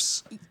than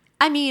others?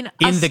 I mean,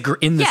 In the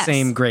yes,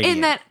 same gradient.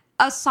 in that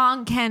a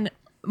song can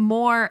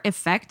more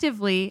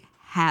effectively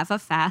have a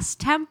fast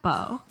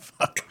tempo.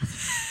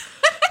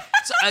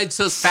 So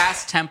it's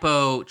fast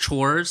tempo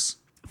chores.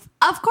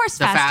 Of course,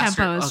 The fast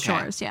faster- tempo is okay.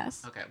 chores.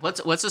 Yes. Okay.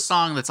 What's a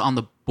song that's on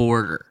the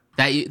border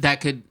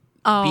that could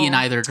be in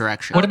either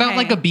direction? What about Okay.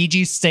 like a Bee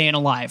Gees Staying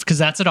Alive? Because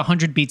that's at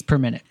 100 beats per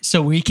minute.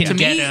 So we can to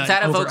get me, an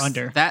that over evokes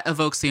under. that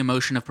evokes the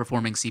emotion of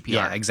performing CPR.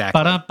 Yeah,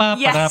 exactly.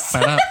 Yes.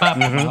 Okay,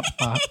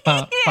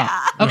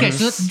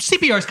 so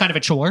CPR is kind of a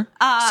chore.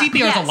 CPR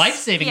is a yes.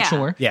 life-saving Yeah.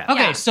 chore. Yeah.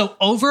 Okay, Yeah. so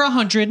over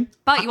 100.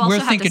 But you also we're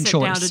have to thinking sit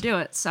chores. down to do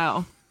it.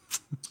 So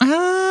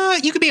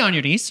You could be on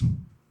your knees.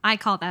 I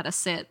call that a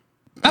sit.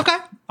 Okay,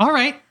 all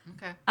right.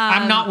 Okay.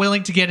 I'm not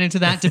willing to get into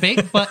that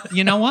debate, but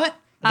you know what?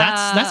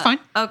 That's fine.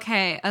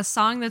 Okay, a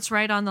song that's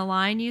right on the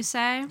line. You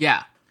say?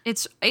 Yeah.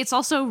 It's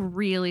also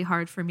really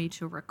hard for me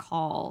to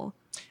recall.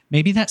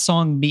 Maybe that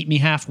song "Meet Me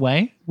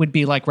Halfway" would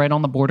be like right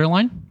on the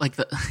borderline. Like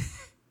the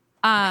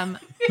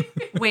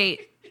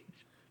Wait.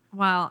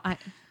 Well,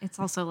 it's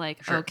also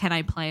like, Sure. oh, can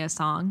I play a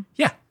song?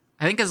 Yeah.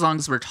 I think as long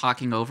as we're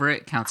talking over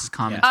it, it counts as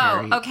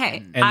commentary. Oh,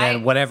 okay. And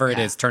then whatever it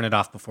yeah. is, turn it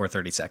off before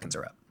 30 seconds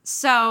are up.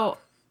 So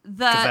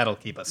Because that'll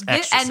keep us thi-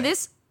 extra and safe.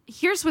 this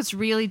here's what's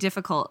really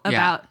difficult Yeah.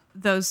 about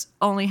those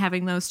only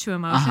having those two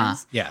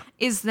emotions Yeah.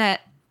 is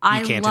that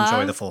You can't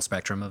enjoy the full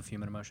spectrum of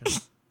human emotion.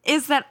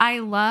 is that I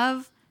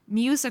love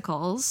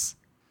musicals,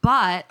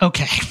 but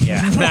Okay.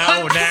 Yeah.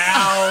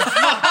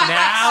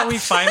 Now we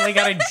finally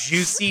got a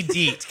juicy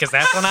deet because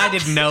that's one I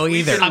didn't know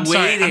either. I'm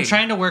sorry. I'm Waiting.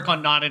 trying to work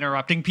on not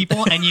interrupting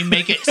people, and you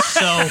make it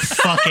so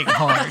fucking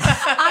hard.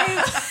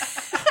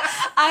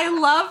 I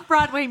love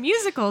Broadway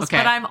musicals, Okay.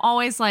 but I'm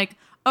always like,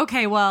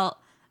 okay, well,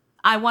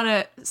 I want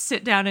to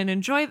sit down and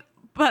enjoy.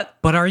 But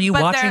But are you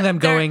But watching they're- them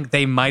they're- going,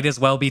 they might as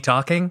well be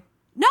talking?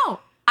 no,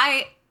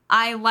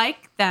 I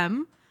like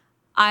them.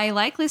 I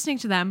like listening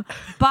to them,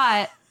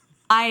 but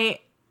I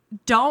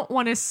don't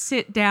want to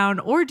sit down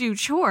or do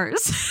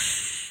chores.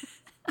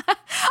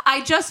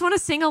 I just want to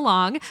sing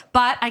along,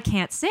 but I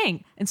can't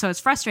sing. And so it's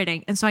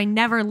frustrating. And so I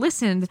never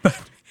listened.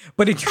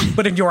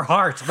 But in your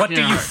heart, what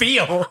do you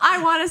feel?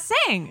 I want to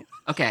sing.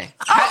 Okay.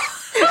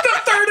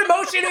 The third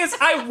emotion is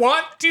I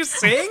want to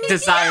sing.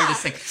 Desire to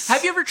sing.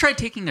 Have you ever tried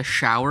taking a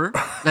shower?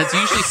 That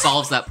usually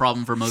solves that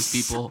problem for most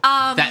people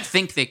that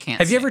think they can't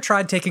Have you sing. ever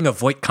tried taking a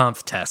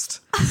Voight-Kampff test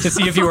to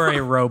see if you are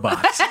a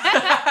robot?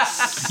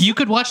 You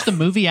could watch the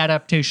movie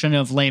adaptation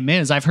of Les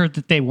Mis. I've heard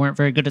that they weren't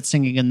very good at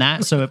singing in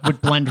that, so it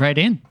would blend right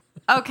in.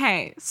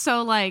 Okay.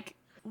 So like,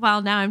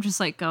 well, now I'm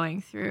just like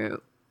going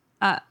through,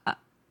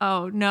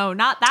 oh no,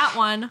 not that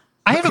one.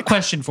 I have a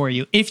question for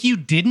you. If you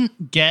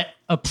didn't get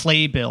a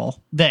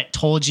playbill that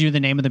told you the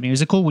name of the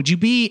musical, would you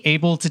be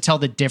able to tell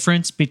the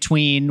difference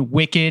between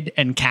Wicked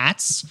and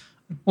Cats?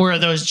 Or are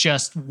those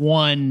just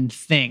one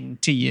thing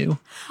to you?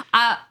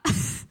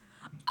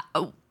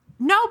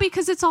 No,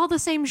 because it's all the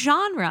same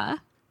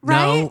genre,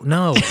 right?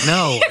 No,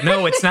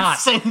 it's not.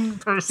 Same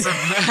person.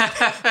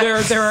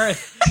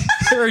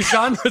 There are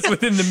genres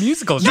within the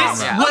musical genre.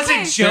 This was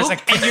Okay. a joke,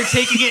 and you're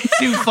taking it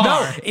too far.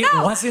 No, it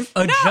wasn't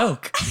a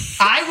joke.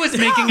 I was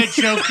making a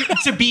joke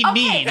to be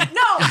mean.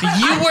 No,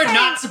 You were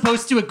not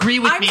supposed to agree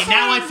with I'm me.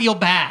 Now I saying- feel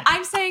bad.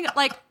 I'm saying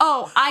like,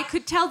 oh, I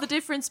could tell the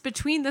difference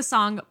between the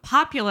song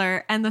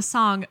Popular and the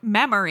song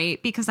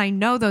Memory because I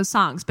know those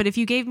songs. But if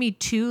you gave me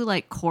two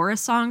like chorus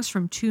songs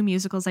from two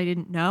musicals I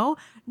didn't know,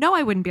 no,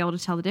 I wouldn't be able to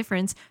tell the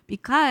difference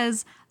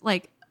because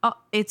like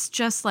it's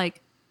just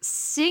like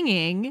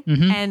singing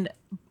and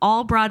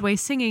all Broadway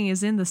singing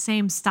is in the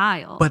same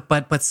style.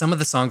 But some of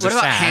the songs What are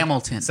about sad.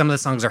 Hamilton? Some of the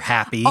songs are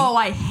happy. oh,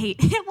 I hate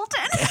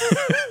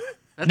Hamilton.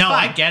 No,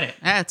 I get it.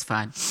 That's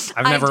fine.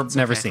 I've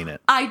never seen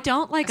it. I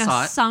don't like I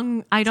saw a it.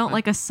 sung. I don't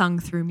like a sung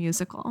through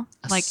musical,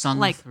 like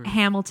sung-through.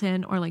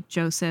 Hamilton or like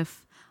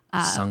Joseph,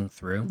 Sung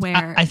through.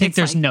 where I think it's,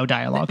 there's like, no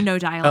dialogue. no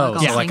dialogue. Oh,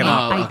 all so like singing.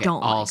 I okay,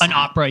 don't all like An that.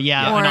 opera,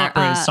 yeah. Or An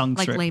opera is sung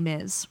like through. Les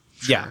Mis.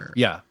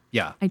 Yeah.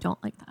 I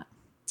don't like that.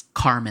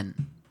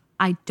 Carmen.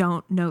 I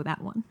don't know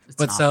that one. It's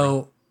But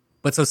an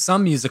opera. so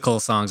some musical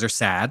songs are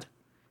sad.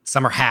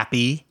 Some are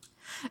happy.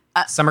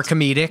 Some are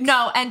comedic.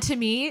 No, and to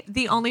me,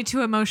 the only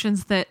two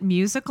emotions that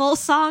musical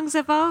songs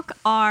evoke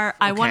are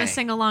I want to Okay.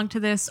 sing along to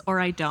this or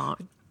I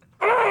don't.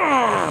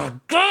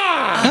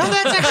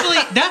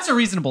 No, that's a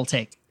reasonable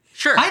take.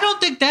 Sure. I don't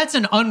think that's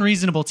an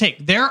unreasonable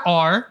take. There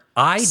are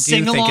I do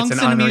think it's sing-alongs an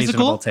in a unreasonable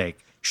musical, take.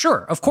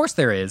 Sure, of course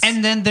there is.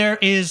 and then there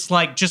is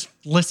like just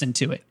listen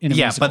to it in a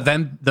yeah, musical. but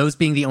then those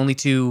being the only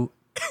two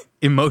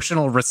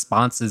emotional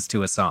responses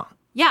to a song.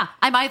 Yeah,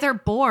 I'm either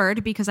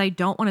bored because I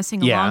don't want to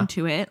sing Yeah. along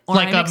to it, or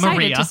Like, I'm excited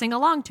Maria. to sing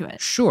along to it.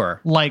 Sure.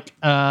 like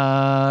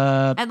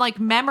And like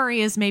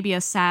Memory is maybe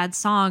a sad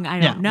song. I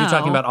don't know. You're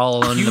talking about All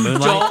Alone in the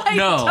Moonlight? Don't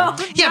know.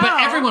 yeah, but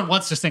No. everyone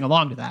wants to sing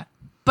along to that.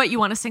 But you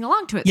want to sing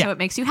along to it, Yeah. so it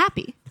makes you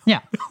happy.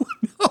 Yeah.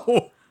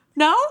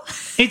 No?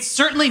 It's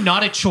certainly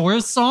not a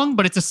chores song,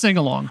 but it's a sing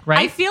along, I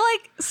right? feel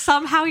like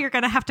somehow you're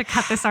going to have to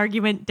cut this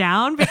argument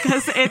down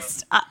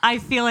because I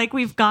feel like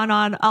we've gone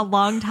on a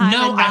long time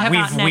No, and I not have-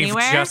 gotten We've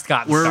anywhere. just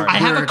gotten We're- started. I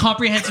have a We're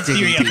comprehensive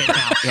theory of it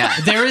now. Yeah.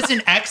 There is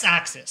an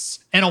x-axis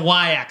and a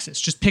y-axis.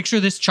 Just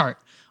picture this chart.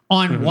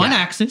 On one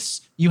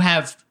axis, you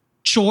have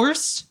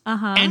chores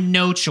and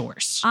no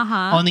chores.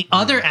 On the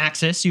other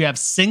axis, you have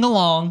sing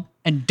along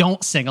and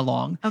don't sing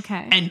along.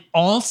 Okay. And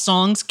all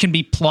songs can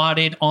be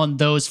plotted on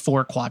those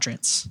four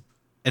quadrants.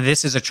 And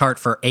this is a chart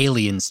for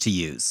aliens to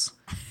use.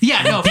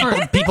 Yeah, no,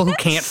 for People who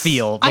can't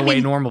feel the way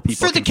normal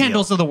people for the can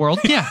feel. Kendalls of the world.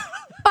 Yeah.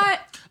 But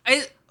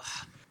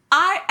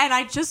I,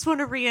 I just want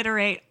to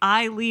reiterate,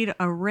 I lead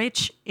a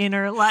rich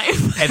inner life.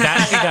 And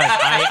that she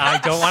does. I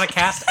don't want to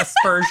cast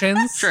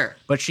aspersions. Sure.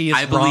 But she is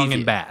I believe wrong you.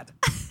 and bad.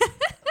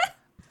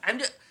 I'm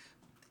just,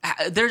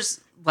 there's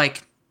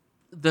like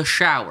the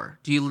shower.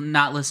 Do you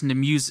not listen to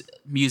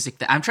music?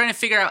 That I'm trying to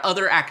figure out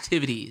other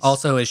activities.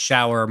 Also, is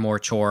shower more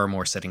chore,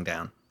 more sitting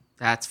down?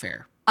 That's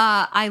fair.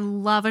 I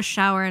love a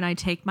shower and I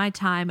take my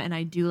time and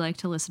I do like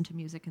to listen to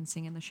music and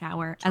sing in the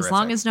shower as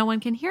long Terrific. as no one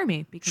can hear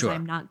me because Sure.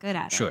 I'm not good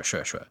at it.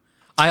 Sure.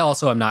 I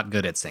also am not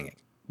good at singing.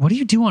 What do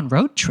you do on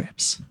road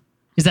trips?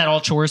 Is that all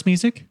chores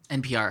music?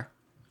 NPR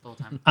the whole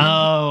time.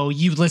 Oh,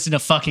 you listen to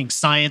fucking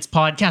science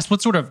podcasts.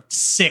 What sort of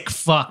sick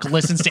fuck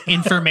listens to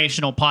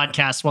informational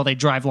podcasts while they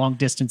drive long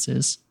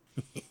distances?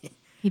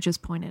 He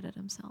just pointed at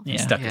himself. Yeah.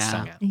 Stuck his Yeah.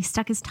 tongue out. He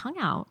stuck his tongue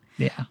out.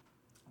 Yeah.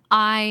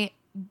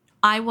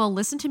 I will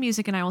listen to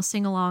music and I will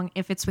sing along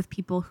if it's with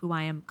people who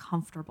I am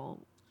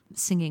comfortable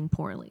singing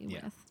poorly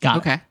with. Got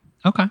Okay.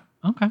 it. Okay.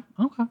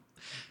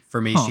 For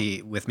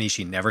me,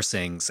 she never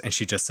sings, and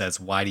she just says,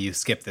 "Why do you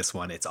skip this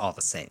one? It's all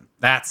the same."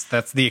 That's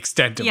the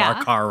extent of Yeah.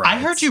 our car rides. I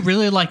heard you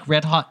really like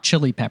Red Hot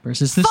Chili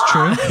Peppers. Is this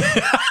true?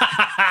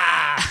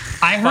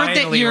 I heard that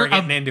Finally, you're we're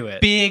getting a into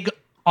it. big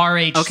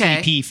RHCP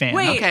Okay. fan.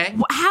 Wait, Okay.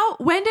 how?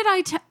 When did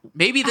I?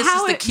 Maybe this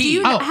How is the do key.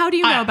 you know- how do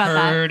you know I about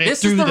that? heard it This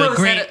is through the the Rosetta-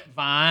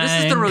 grapevine.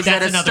 this is the Rosetta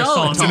That's another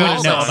Stone song. to I all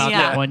wouldn't know this. about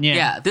Yeah. that one.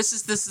 Yeah. This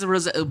is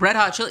the Red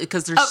Hot Chili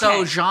because they're so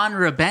Okay.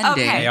 genre bending.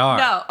 Okay. They are.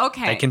 No,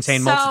 okay. They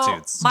contain So,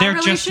 multitudes. my They're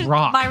just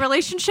rock. My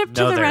relationship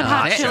to No, the they're Red not.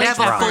 Hot They Chili have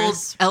a full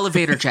Peppers.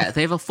 elevator chat.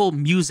 They have a full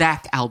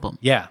Muzak album.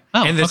 Yeah.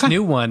 Oh, and this okay.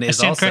 new one I is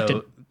stand also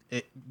corrected.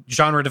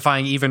 genre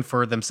defying even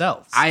for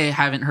themselves. I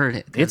haven't heard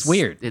it. 'cause It's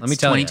weird. Let It's me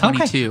tell you.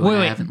 2022. Okay. Wait, and I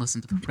wait. haven't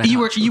listened to the Red You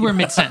Hot were Chili you were Peppers.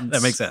 mid sentence.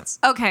 That makes sense.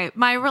 Okay,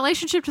 my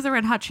relationship to the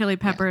Red Hot Chili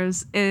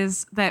Peppers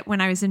is that when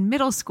I was in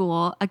middle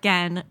school,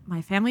 again,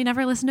 my family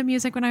never listened to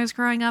music when I was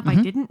growing up. I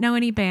didn't know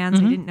any bands.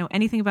 I didn't know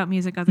anything about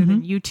music other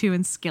than U2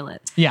 and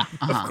Skillet. Yeah.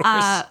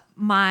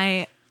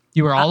 My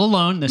You were all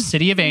alone in the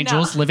city of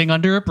angels, living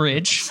under a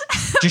bridge,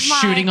 just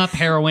shooting up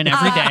heroin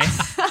every day.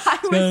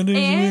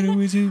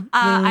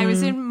 I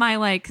was in my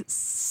like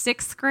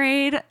 6th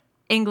grade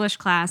English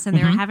class, and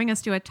they were having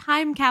us do a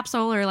time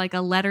capsule or like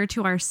a letter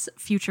to our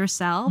future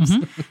selves.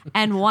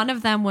 And one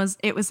of them was,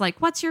 it was like,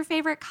 what's your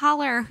favorite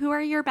color? Who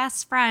are your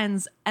best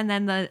friends? And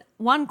then the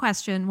one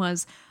question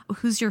was,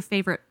 who's your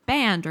favorite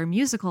band or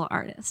musical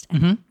artist?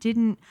 And I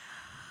didn't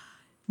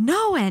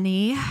know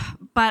any,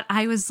 but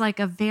I was like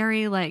a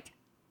very like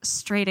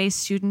straight A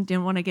student,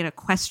 didn't want to get a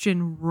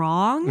question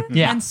wrong.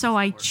 Yeah. And so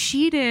I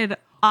cheated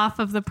off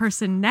of the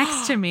person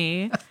next to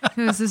me,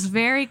 who was this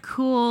very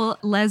cool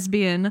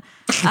lesbian.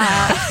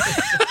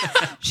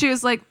 She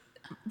was like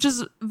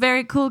just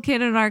very cool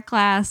kid in our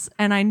class,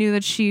 and I knew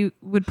that she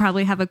would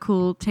probably have a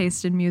cool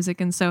taste in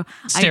music, and so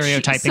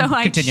Stereotyping.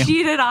 I Continue.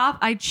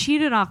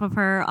 cheated off of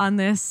her on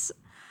this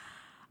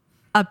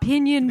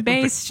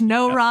opinion-based,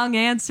 no wrong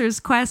answers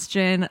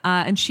question,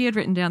 and she had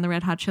written down the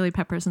Red Hot Chili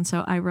Peppers, and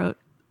so I wrote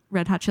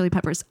Red Hot Chili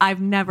Peppers.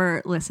 I've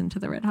never listened to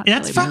the Red Hot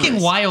That's Chili fucking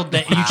Peppers. wild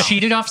that you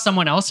cheated off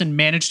someone else and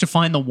managed to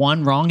find the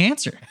one wrong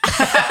answer.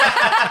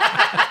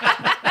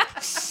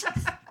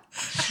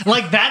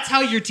 Like, that's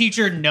how your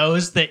teacher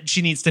knows that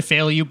she needs to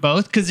fail you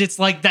both, because it's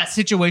like that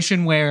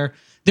situation where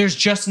there's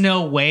just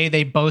no way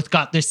they both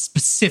got this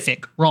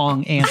specific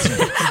wrong answer.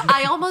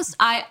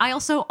 I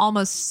also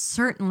almost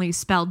certainly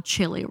spelled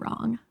chili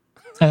wrong.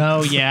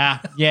 Oh, yeah.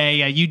 Yeah.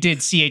 You did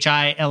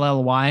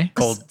CHILLY.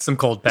 Some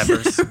cold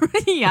peppers.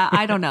 Yeah,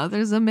 I don't know.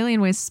 There's a million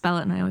ways to spell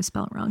it, and I always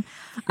spell it wrong.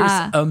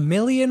 There's a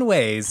million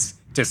ways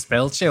to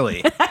spell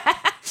chili.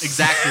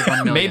 Exactly 1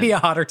 million. Maybe a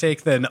hotter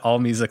take than all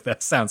music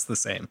that sounds the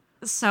same.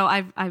 So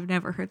I've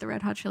never heard the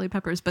Red Hot Chili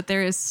Peppers, but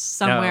there is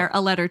somewhere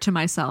a letter to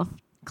myself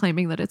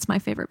claiming that it's my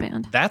favorite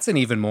band. That's an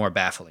even more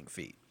baffling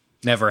feat.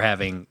 Never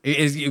having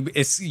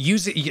it's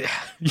using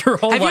your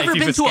whole Have you life. ever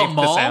You've been to a escaped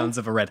the mall? sounds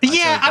of a Red Hot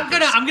Yeah, Chili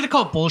Peppers. I'm gonna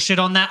call bullshit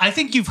on that. I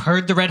think you've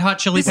heard the Red Hot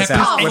Chili Peppers,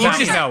 Without- and you without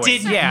just knowing.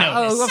 didn't Yeah.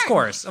 notice.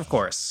 Oh, of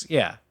course.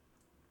 Yeah.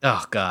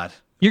 Oh God.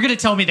 You're gonna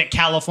tell me that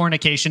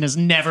Californication has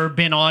never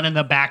been on in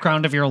the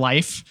background of your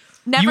life?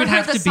 Never you would heard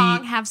have the to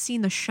song, be. have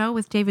seen the show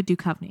with David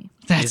Duchovny.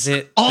 That's Is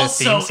it the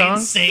also theme song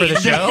insane for the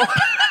show?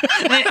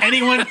 that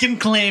anyone can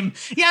claim.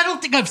 Yeah, I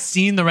don't think I've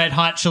seen the Red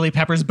Hot Chili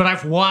Peppers, but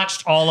I've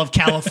watched all of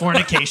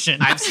Californication.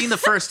 I've seen the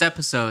first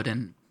episode,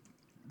 and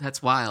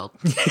that's wild.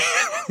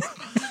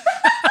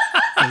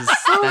 'Cause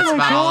that's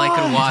about all I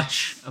could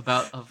watch of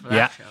that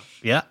Yeah. show.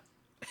 Yeah.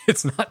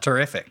 It's not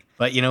terrific,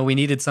 but we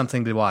needed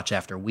something to watch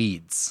after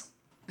Weeds.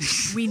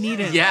 We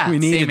needed Yeah, We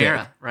needed same it.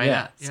 era, right?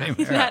 Yeah, Yeah. same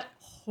era. that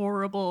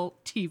horrible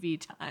TV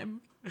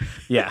time.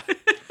 Yeah.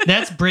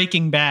 That's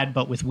Breaking Bad,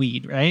 but with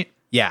weed, right?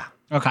 Yeah.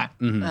 Okay,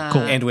 Cool.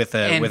 cool. And with a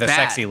and bad.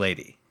 sexy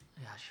lady.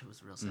 Yeah, she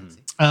was real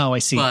sexy. Oh, I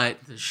see.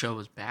 But the show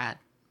was bad.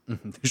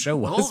 The show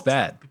was Whole-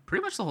 bad,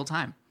 Pretty much the whole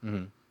time.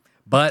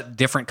 but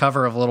different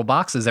cover of little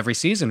boxes every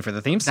season for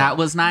the theme song. That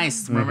was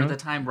nice. Remember the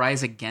time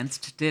Rise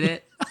Against did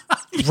it?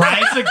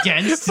 Rise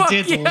Against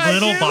did yeah,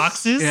 little dude.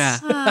 boxes.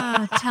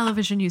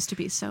 Television used to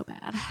be so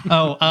bad.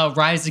 Oh,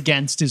 Rise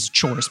Against is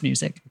chores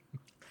music.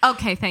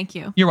 Okay, thank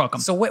you. You're welcome.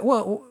 So what?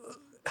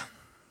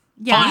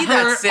 Yeah. Be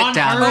that sit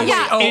down. her-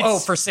 yeah.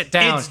 it's- For sit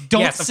down. It's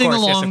don't yes, of sing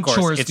course, yes, along of course.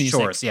 chores It's music.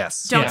 chores.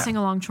 Yes. Don't Yeah. sing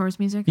along chores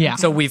music. Yeah.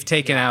 So we've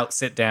taken out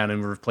sit down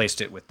and replaced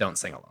it with don't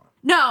sing along.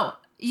 No,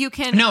 you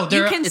can. No, you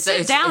there- can It's- sit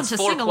it's- down it's to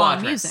 4 sing along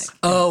quadrants. music.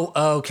 Oh,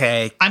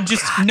 okay. I'm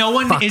just no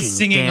one fucking is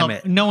singing. damn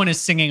it. No one is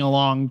singing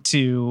along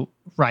to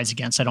Rise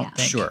Against. I don't Yeah.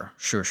 think.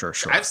 Sure.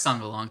 I've sung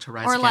along to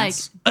Rise Or like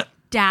Against.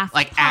 Daft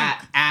Like Punk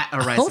at a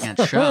Rise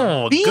Against show.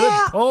 Oh, good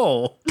Yeah.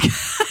 pull.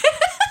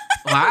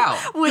 Wow.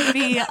 would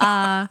be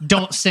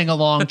Don't sing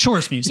along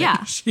chores music. yeah.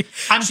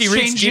 I'm She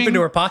reached deep changing- into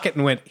her pocket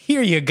and went,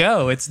 "Here you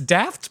go. It's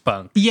Daft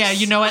Punk." Yeah,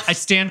 you know what? I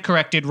stand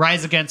corrected.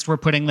 Rise Against, we're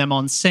putting them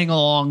on sing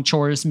along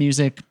chores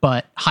music,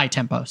 but high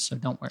tempo. So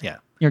don't worry. Yeah.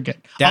 You're good.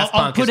 Daft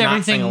I'll Punk put is not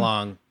everything sing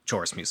along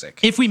chores music.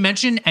 If we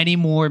mention any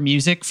more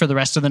music for the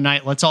rest of the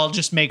night, let's all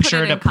just make Put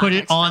sure it to in put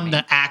it context for on me.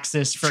 the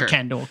axis for Sure.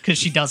 Kendall because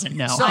she doesn't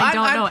know. So I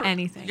don't know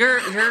anything. You're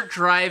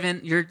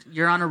driving.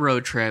 You're on a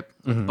road trip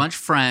with a bunch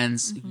of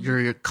friends.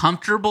 You're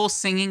comfortable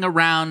singing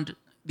around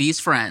these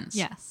friends.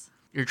 Yes.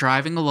 You're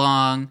driving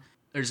along.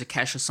 There's a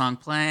Kesha song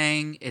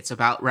playing. It's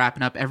about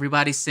wrapping up.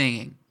 Everybody's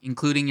singing,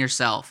 including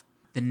yourself.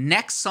 The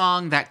next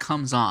song that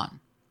comes on,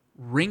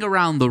 "Ring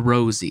Around the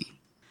Rosie."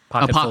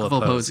 Pocket full Full of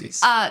of posies.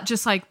 Posies.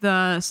 Just like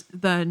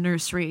the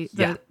nursery,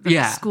 the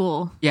Yeah.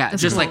 school. Yeah, the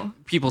just school.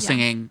 like people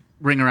singing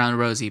 "Ring Around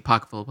Rosie,"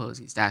 "Pocket Full of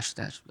Posies," dash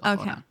dash.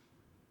 Okay.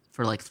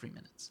 For like 3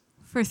 minutes.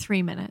 For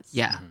 3 minutes.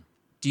 Yeah.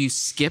 Do you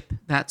skip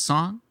that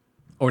song?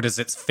 Or does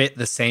it fit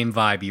the same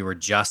vibe you were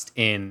just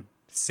in,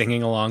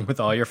 singing along with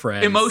all your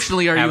friends?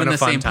 Emotionally, are you having in a the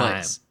fun same time?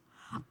 place?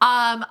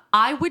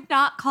 I would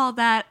not call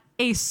that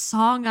a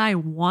song I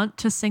want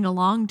to sing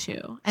along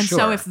to. And so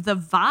Sure. if the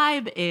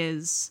vibe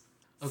is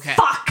Okay.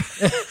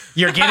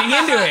 You're getting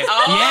into it.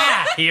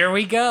 Yeah, here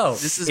we go.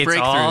 This is it's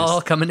breakthroughs.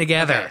 all coming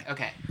together.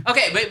 Okay,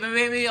 but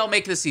maybe I'll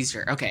make this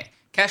easier. Okay.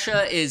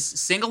 Kesha is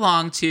sing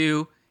along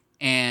to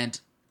and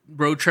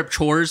road trip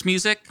chores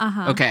music.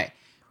 Okay.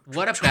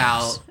 What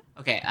about,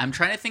 okay, I'm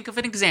trying to think of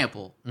an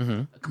example.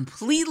 A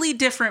completely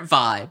different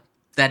vibe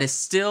that is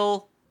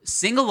still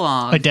sing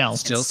along Adele. and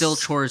still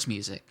chores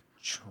music.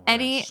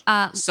 any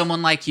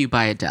Someone Like You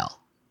by Adele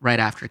right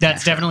after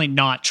That's Kesha. definitely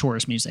not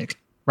chores music,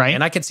 right?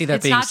 And I could see that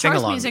it's being not sing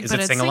chores along. music, Is but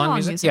it it's sing along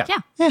music? Yeah.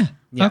 yeah.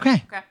 Yeah.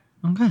 Okay.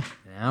 Okay.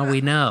 Now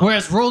we know.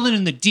 Whereas Rolling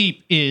in the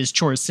Deep is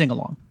chores sing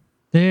along.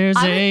 There's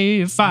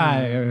a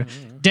fire.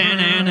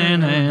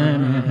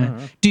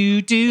 Da-na-na-na.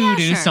 Do do Yeah,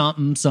 do sure.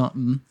 something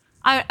something.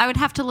 I would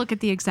have to look at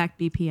the exact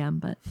BPM,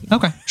 but yeah.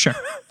 Okay, sure.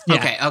 Yeah.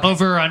 Okay.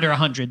 Over or under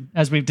 100,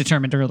 as we've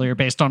determined earlier,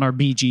 based on our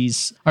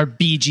BG's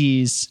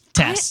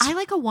test. I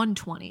like a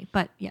 120,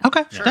 but yeah.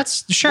 Okay,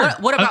 that's sure.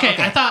 What about- okay,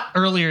 okay. I thought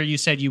earlier you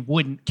said you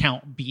wouldn't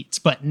count beats,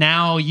 but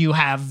now you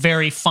have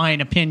very fine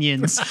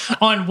opinions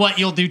on what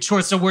you'll do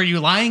chores. So were you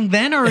lying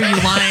then, or are you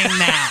lying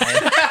now?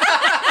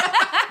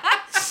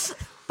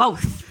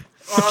 Both.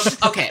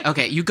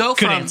 Okay. You go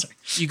Good from answer.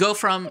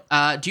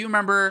 do you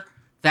remember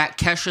that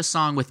Kesha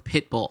song with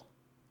Pitbull?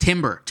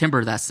 Timber,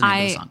 that's the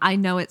name of the song. I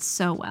know it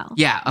so well.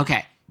 Yeah,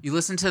 okay. You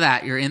listen to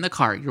that, you're in the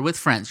car, you're with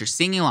friends, you're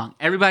singing along,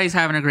 everybody's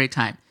having a great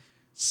time.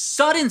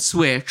 Sudden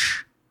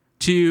switch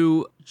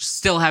to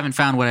Still Haven't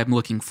Found What I'm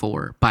Looking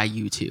For by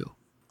U2.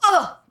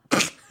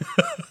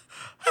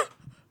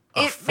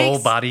 Full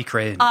body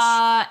cringe.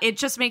 It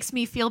just makes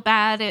me feel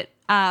bad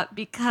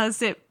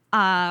because it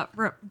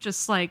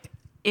just like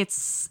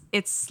it's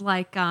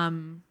like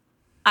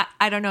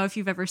I don't know if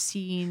you've ever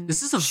seen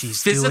This is a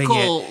She's doing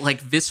physical, like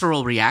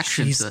visceral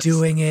reaction She's to this.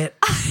 doing it.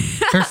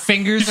 Her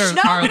fingers are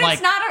but it's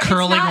like not a- it's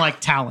curling not- like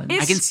talons.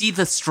 I can see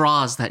the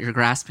straws that you're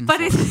grasping but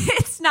for.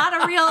 it's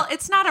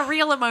not a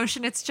real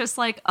emotion. It's just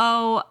like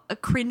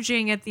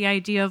cringing at the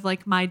idea of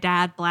like my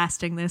dad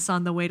blasting this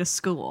on the way to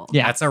school.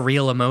 Yeah. That's a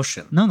real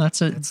emotion. No,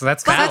 that's a. So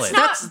that's But valid. it's not.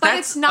 That's- but that's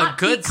it's not a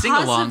good because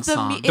sing-along of the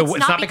song. It's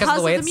It's not because of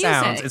the way it music.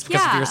 sounds. It's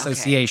because of your Yeah.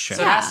 association.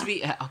 So it has to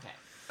be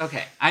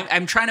okay.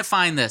 I'm trying to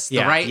find this. The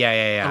Yeah, right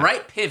yeah. the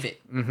right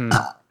pivot.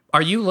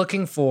 Are you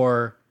looking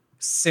for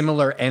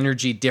similar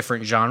energy,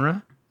 different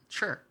genre?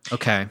 Sure.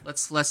 Okay.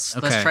 Let's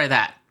Okay. try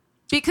that.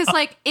 Because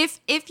like if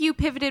you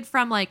pivoted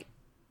from like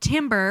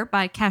Timber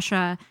by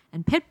Kesha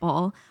and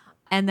Pitbull,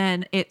 and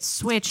then it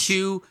switched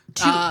To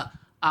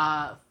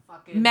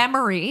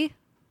Memory,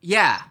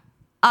 yeah.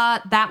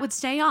 that would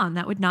stay on.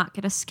 That would not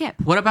get a skip.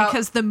 What about-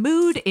 because the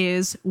mood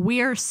is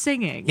we're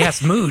singing.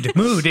 Yes, mood.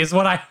 Mood is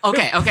what I.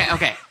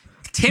 Okay.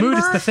 Timber Mood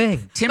is the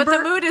thing. Timber But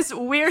the mood is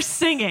we're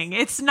singing.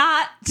 It's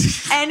not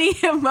any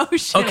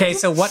emotion. Okay,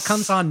 so what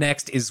comes on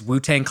next is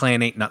Wu-Tang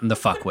Clan Ain't Nothing to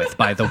Fuck With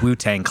by the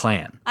Wu-Tang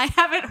Clan. I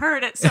haven't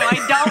heard it, so I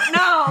don't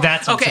know.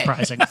 That's Okay.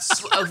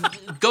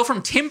 unsurprising. Go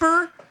from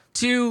Timber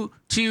to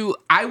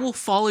I Will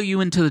Follow You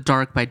Into the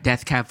Dark by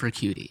Death Cab for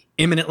Cutie.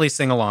 Imminently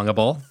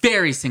sing-alongable.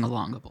 Very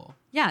sing-alongable.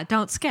 Yeah,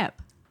 don't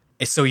skip.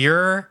 So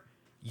you're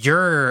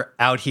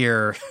out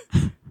here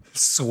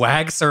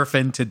swag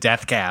surfing to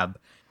Death Cab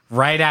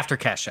right after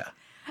Kesha.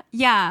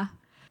 Yeah.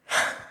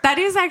 That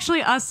is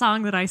actually a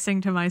song that I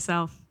sing to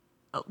myself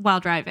while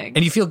driving.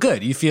 And you feel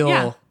good. You feel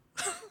Yeah.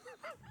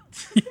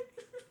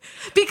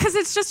 Because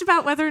it's just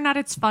about whether or not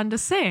it's fun to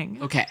sing.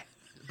 Okay.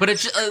 But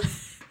it's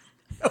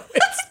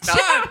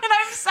Jim, and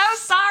I'm so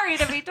sorry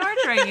to be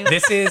torturing you.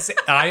 This is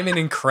I'm in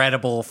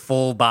incredible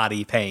full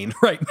body pain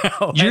right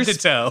now. Your Head to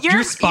toe.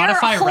 Your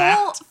Spotify your whole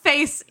Wrapped?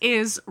 face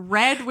is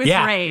red with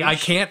Yeah, rage. I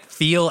can't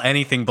feel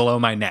anything below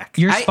my neck.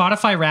 Your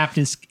Spotify Wrapped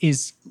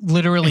is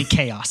literally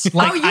chaos.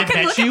 Like Oh, you I can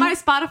bet look you. at my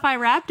Spotify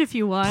Wrapped if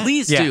you want.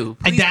 please Yeah. do.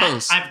 Please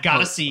post. I've got to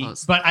Post, see,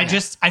 post. but Yeah.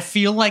 I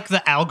feel like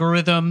the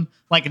algorithm,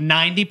 like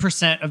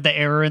 90% of the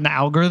error in the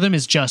algorithm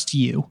is just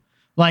you.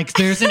 Like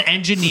there's an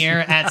engineer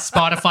at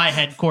Spotify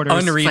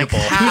headquarters. Unreadable.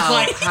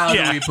 How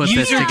do we put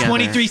this User together?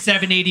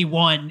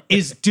 23781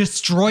 is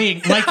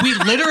destroying. Like we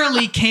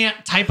literally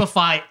can't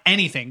typify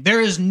anything. There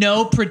is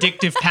no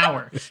predictive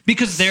power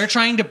because they're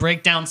trying to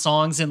break down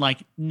songs in like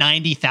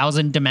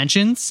 90,000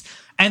 dimensions,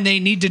 and they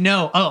need to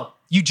know. Oh,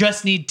 you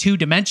just need 2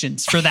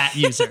 dimensions for that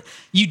user.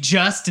 You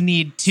just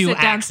need 2 Sit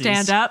down, axes.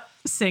 stand up,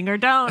 sing or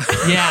don't.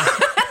 Yeah.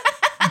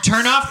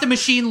 Turn off the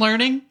machine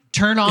learning.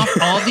 Turn off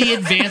all the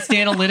advanced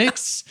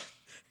analytics.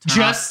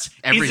 Just is it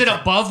everything.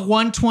 above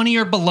 120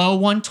 or below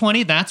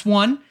 120? That's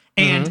 1.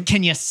 And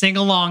can you sing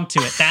along to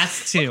it?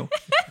 That's 2.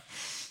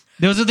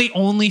 Those are the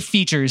only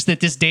features that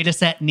this data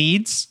set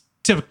needs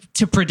to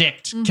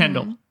predict,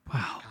 Kendall.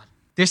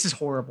 This is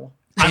horrible.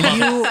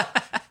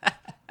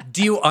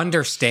 Do you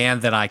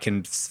understand that I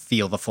can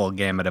feel the full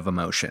gamut of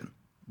emotion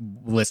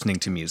listening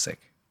to music?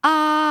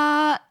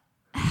 I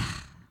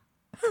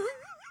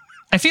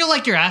feel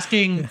like you're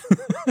asking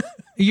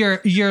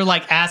you're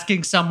like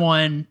asking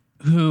someone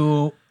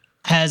who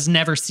has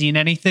never seen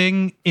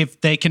anything if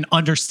they can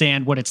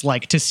understand what it's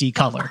like to see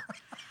color.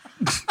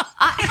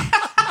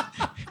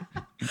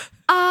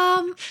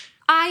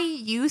 I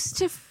used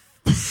to.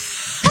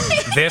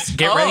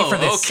 Get ready for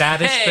this okay.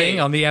 saddest thing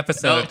on the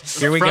episode. No,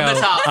 Here we from go. the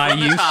top, I from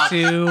the top.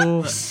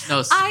 used to,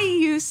 No, I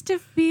used to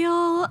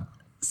feel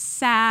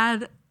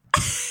sad.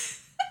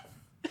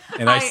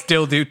 and I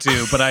still do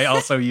too, but I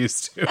also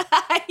used to.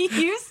 I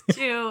used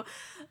to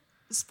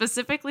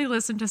specifically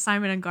listen to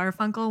Simon and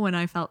Garfunkel when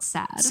I felt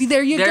sad. See,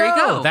 there you There you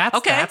go. go. That's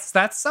Okay.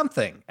 that's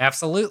something.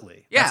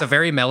 Absolutely. Yeah. That's a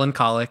very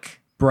melancholic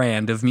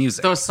brand of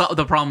music.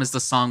 the problem is the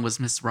song was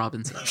Miss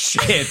Robinson.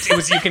 Shit. It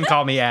was You Can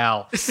Call Me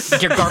Al.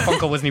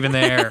 Garfunkel wasn't even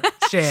there.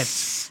 Shit.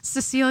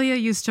 Cecilia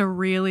used to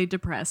really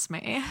depress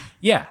me.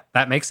 Yeah,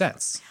 that makes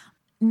sense.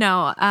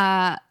 No,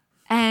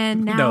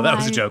 and now No, that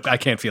was a joke. I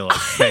can't feel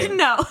it.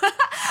 No,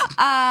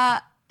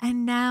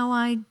 and now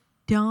I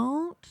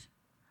don't.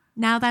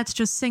 Now that's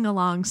just sing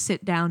along,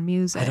 sit down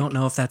music. I don't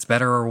know if that's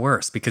better or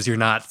worse because you're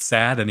not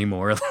sad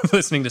anymore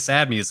listening to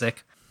sad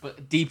music.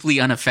 But deeply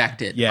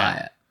unaffected by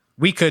Yeah. it.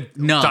 We could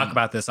Numb. talk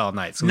about this all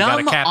night, so we got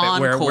to Numb cap it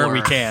where we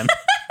encore. can.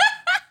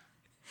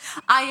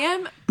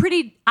 I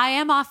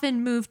am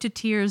often moved to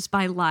tears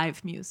by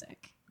live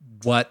music.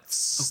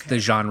 What's the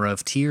genre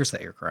of tears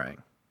that you're crying?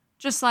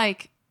 Just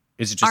like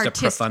Is it just a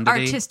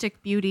profundity?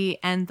 artistic beauty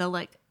and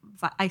the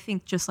I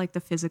think just like the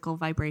physical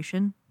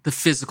vibration. The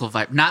physical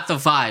vibe, not the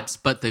vibes,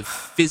 but the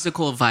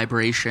physical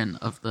vibration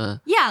of the.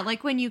 Yeah,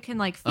 like when you can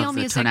like feel Of the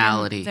music, and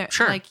tonality.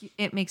 Sure. like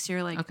it makes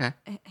your like Okay.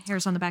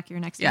 hairs on the back of your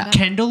neck Yeah. stand up.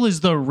 Kendall is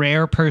the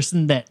rare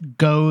person that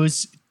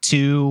goes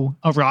to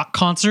a rock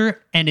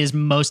concert and is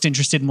most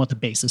interested in what the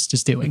bassist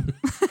is doing.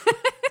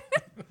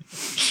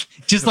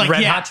 Just like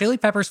Red yeah, Hot Chili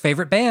Peppers'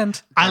 favorite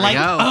band. I There like. we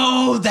go.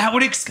 Oh, that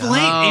would explain.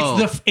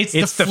 Go. It's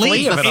It's the the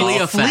flea of it all. Flea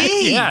effect.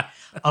 Yeah.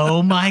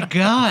 Oh my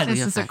god.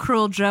 This is a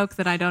cruel joke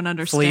that I don't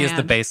understand. Flea is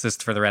the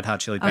bassist for the Red Hot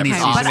Chili Peppers. Okay,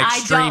 he's He's but an I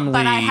extremely don't.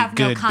 But I have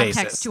no good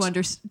context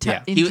bassist. to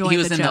Yeah. enjoy He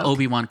was the in joke. the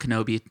Obi-Wan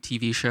Kenobi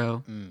TV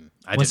show.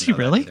 I Was didn't he know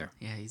that really? either.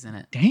 Yeah, he's in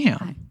it.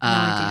 Damn. No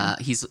idea.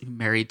 He's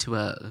married to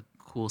a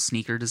cool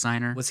sneaker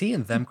designer. Was he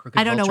in Them Crooked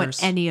I don't know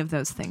Vultures? what any of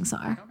those things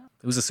are.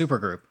 It was a super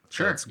group.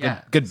 Sure, it's a good,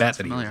 yeah. good bet Sounds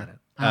that he was in familiar. it.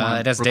 I wanna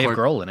It has Dave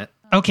record- Grohl in it.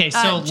 Okay, so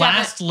Jevin-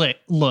 last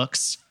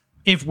looks.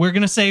 If we're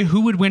gonna say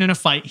who would win in a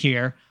fight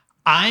here,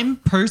 I'm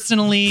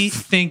personally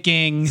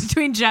thinking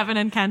Between Jevin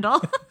and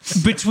Kendall.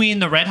 between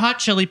the Red Hot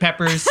Chili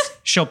Peppers,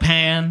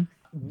 Chopin,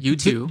 You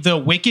too. the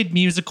Wicked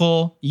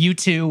musical,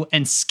 U2,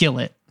 and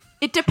Skillet.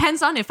 It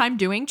depends on if I'm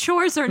doing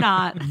chores or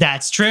not.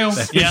 That's true.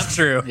 Yep. It's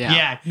true. Yeah.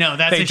 Yeah, no,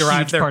 that's They a derive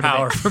huge their part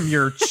power of from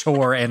your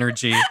chore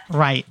energy. it.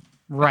 Right.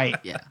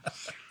 Yeah.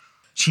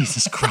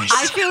 Jesus Christ.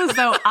 I feel as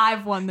though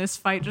I've won this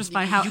fight just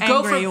by how You go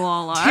angry from you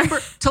all are.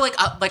 timbre to like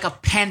a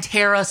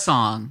Pantera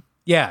song.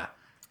 Yeah.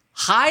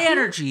 High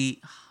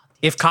energy.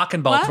 If Cock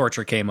and Ball What?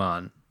 Torture came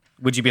on,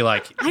 would you be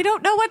like, I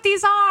don't know what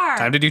these are.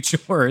 time to do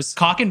chores?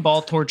 Cock and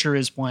ball torture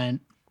is when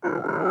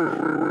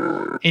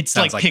it's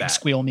Sounds like pig that.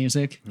 squeal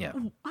music. Yeah.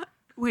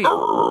 Wait.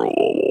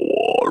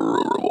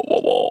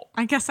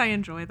 I guess I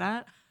enjoy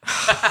that.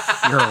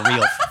 You're a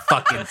real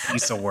fucking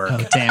piece of work.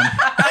 Oh, damn.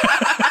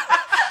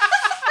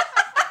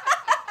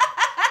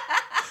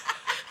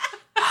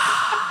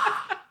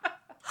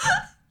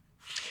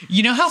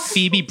 You know how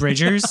Phoebe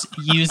Bridgers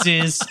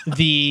uses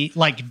the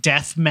like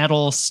death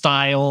metal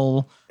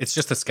style It's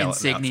just a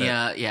skeleton outfit.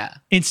 Insignia. Yeah.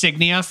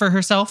 insignia for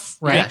herself,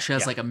 right? Yeah. She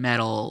has like a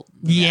metal.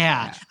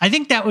 Yeah. I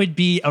think that would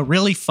be a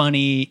really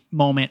funny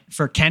moment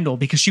for Kendall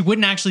because she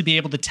wouldn't actually be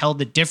able to tell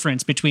the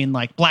difference between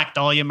like Black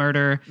Dahlia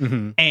Murder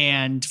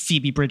and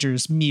Phoebe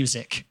Bridgers'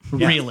 music,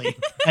 really,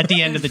 at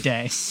the end of the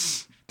day.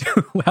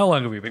 How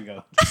long have we been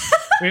going?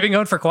 We've been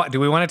going for quite. Do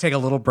we want to take a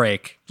little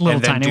break Little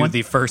and then tiny do one?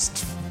 the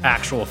first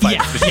actual fight?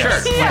 Yeah. of the show?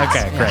 Sure.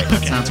 Okay,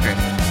 great. Sounds great.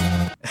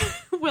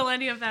 Will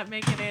any of that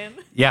make it in?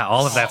 Yeah,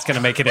 all of that's going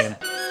to make it in.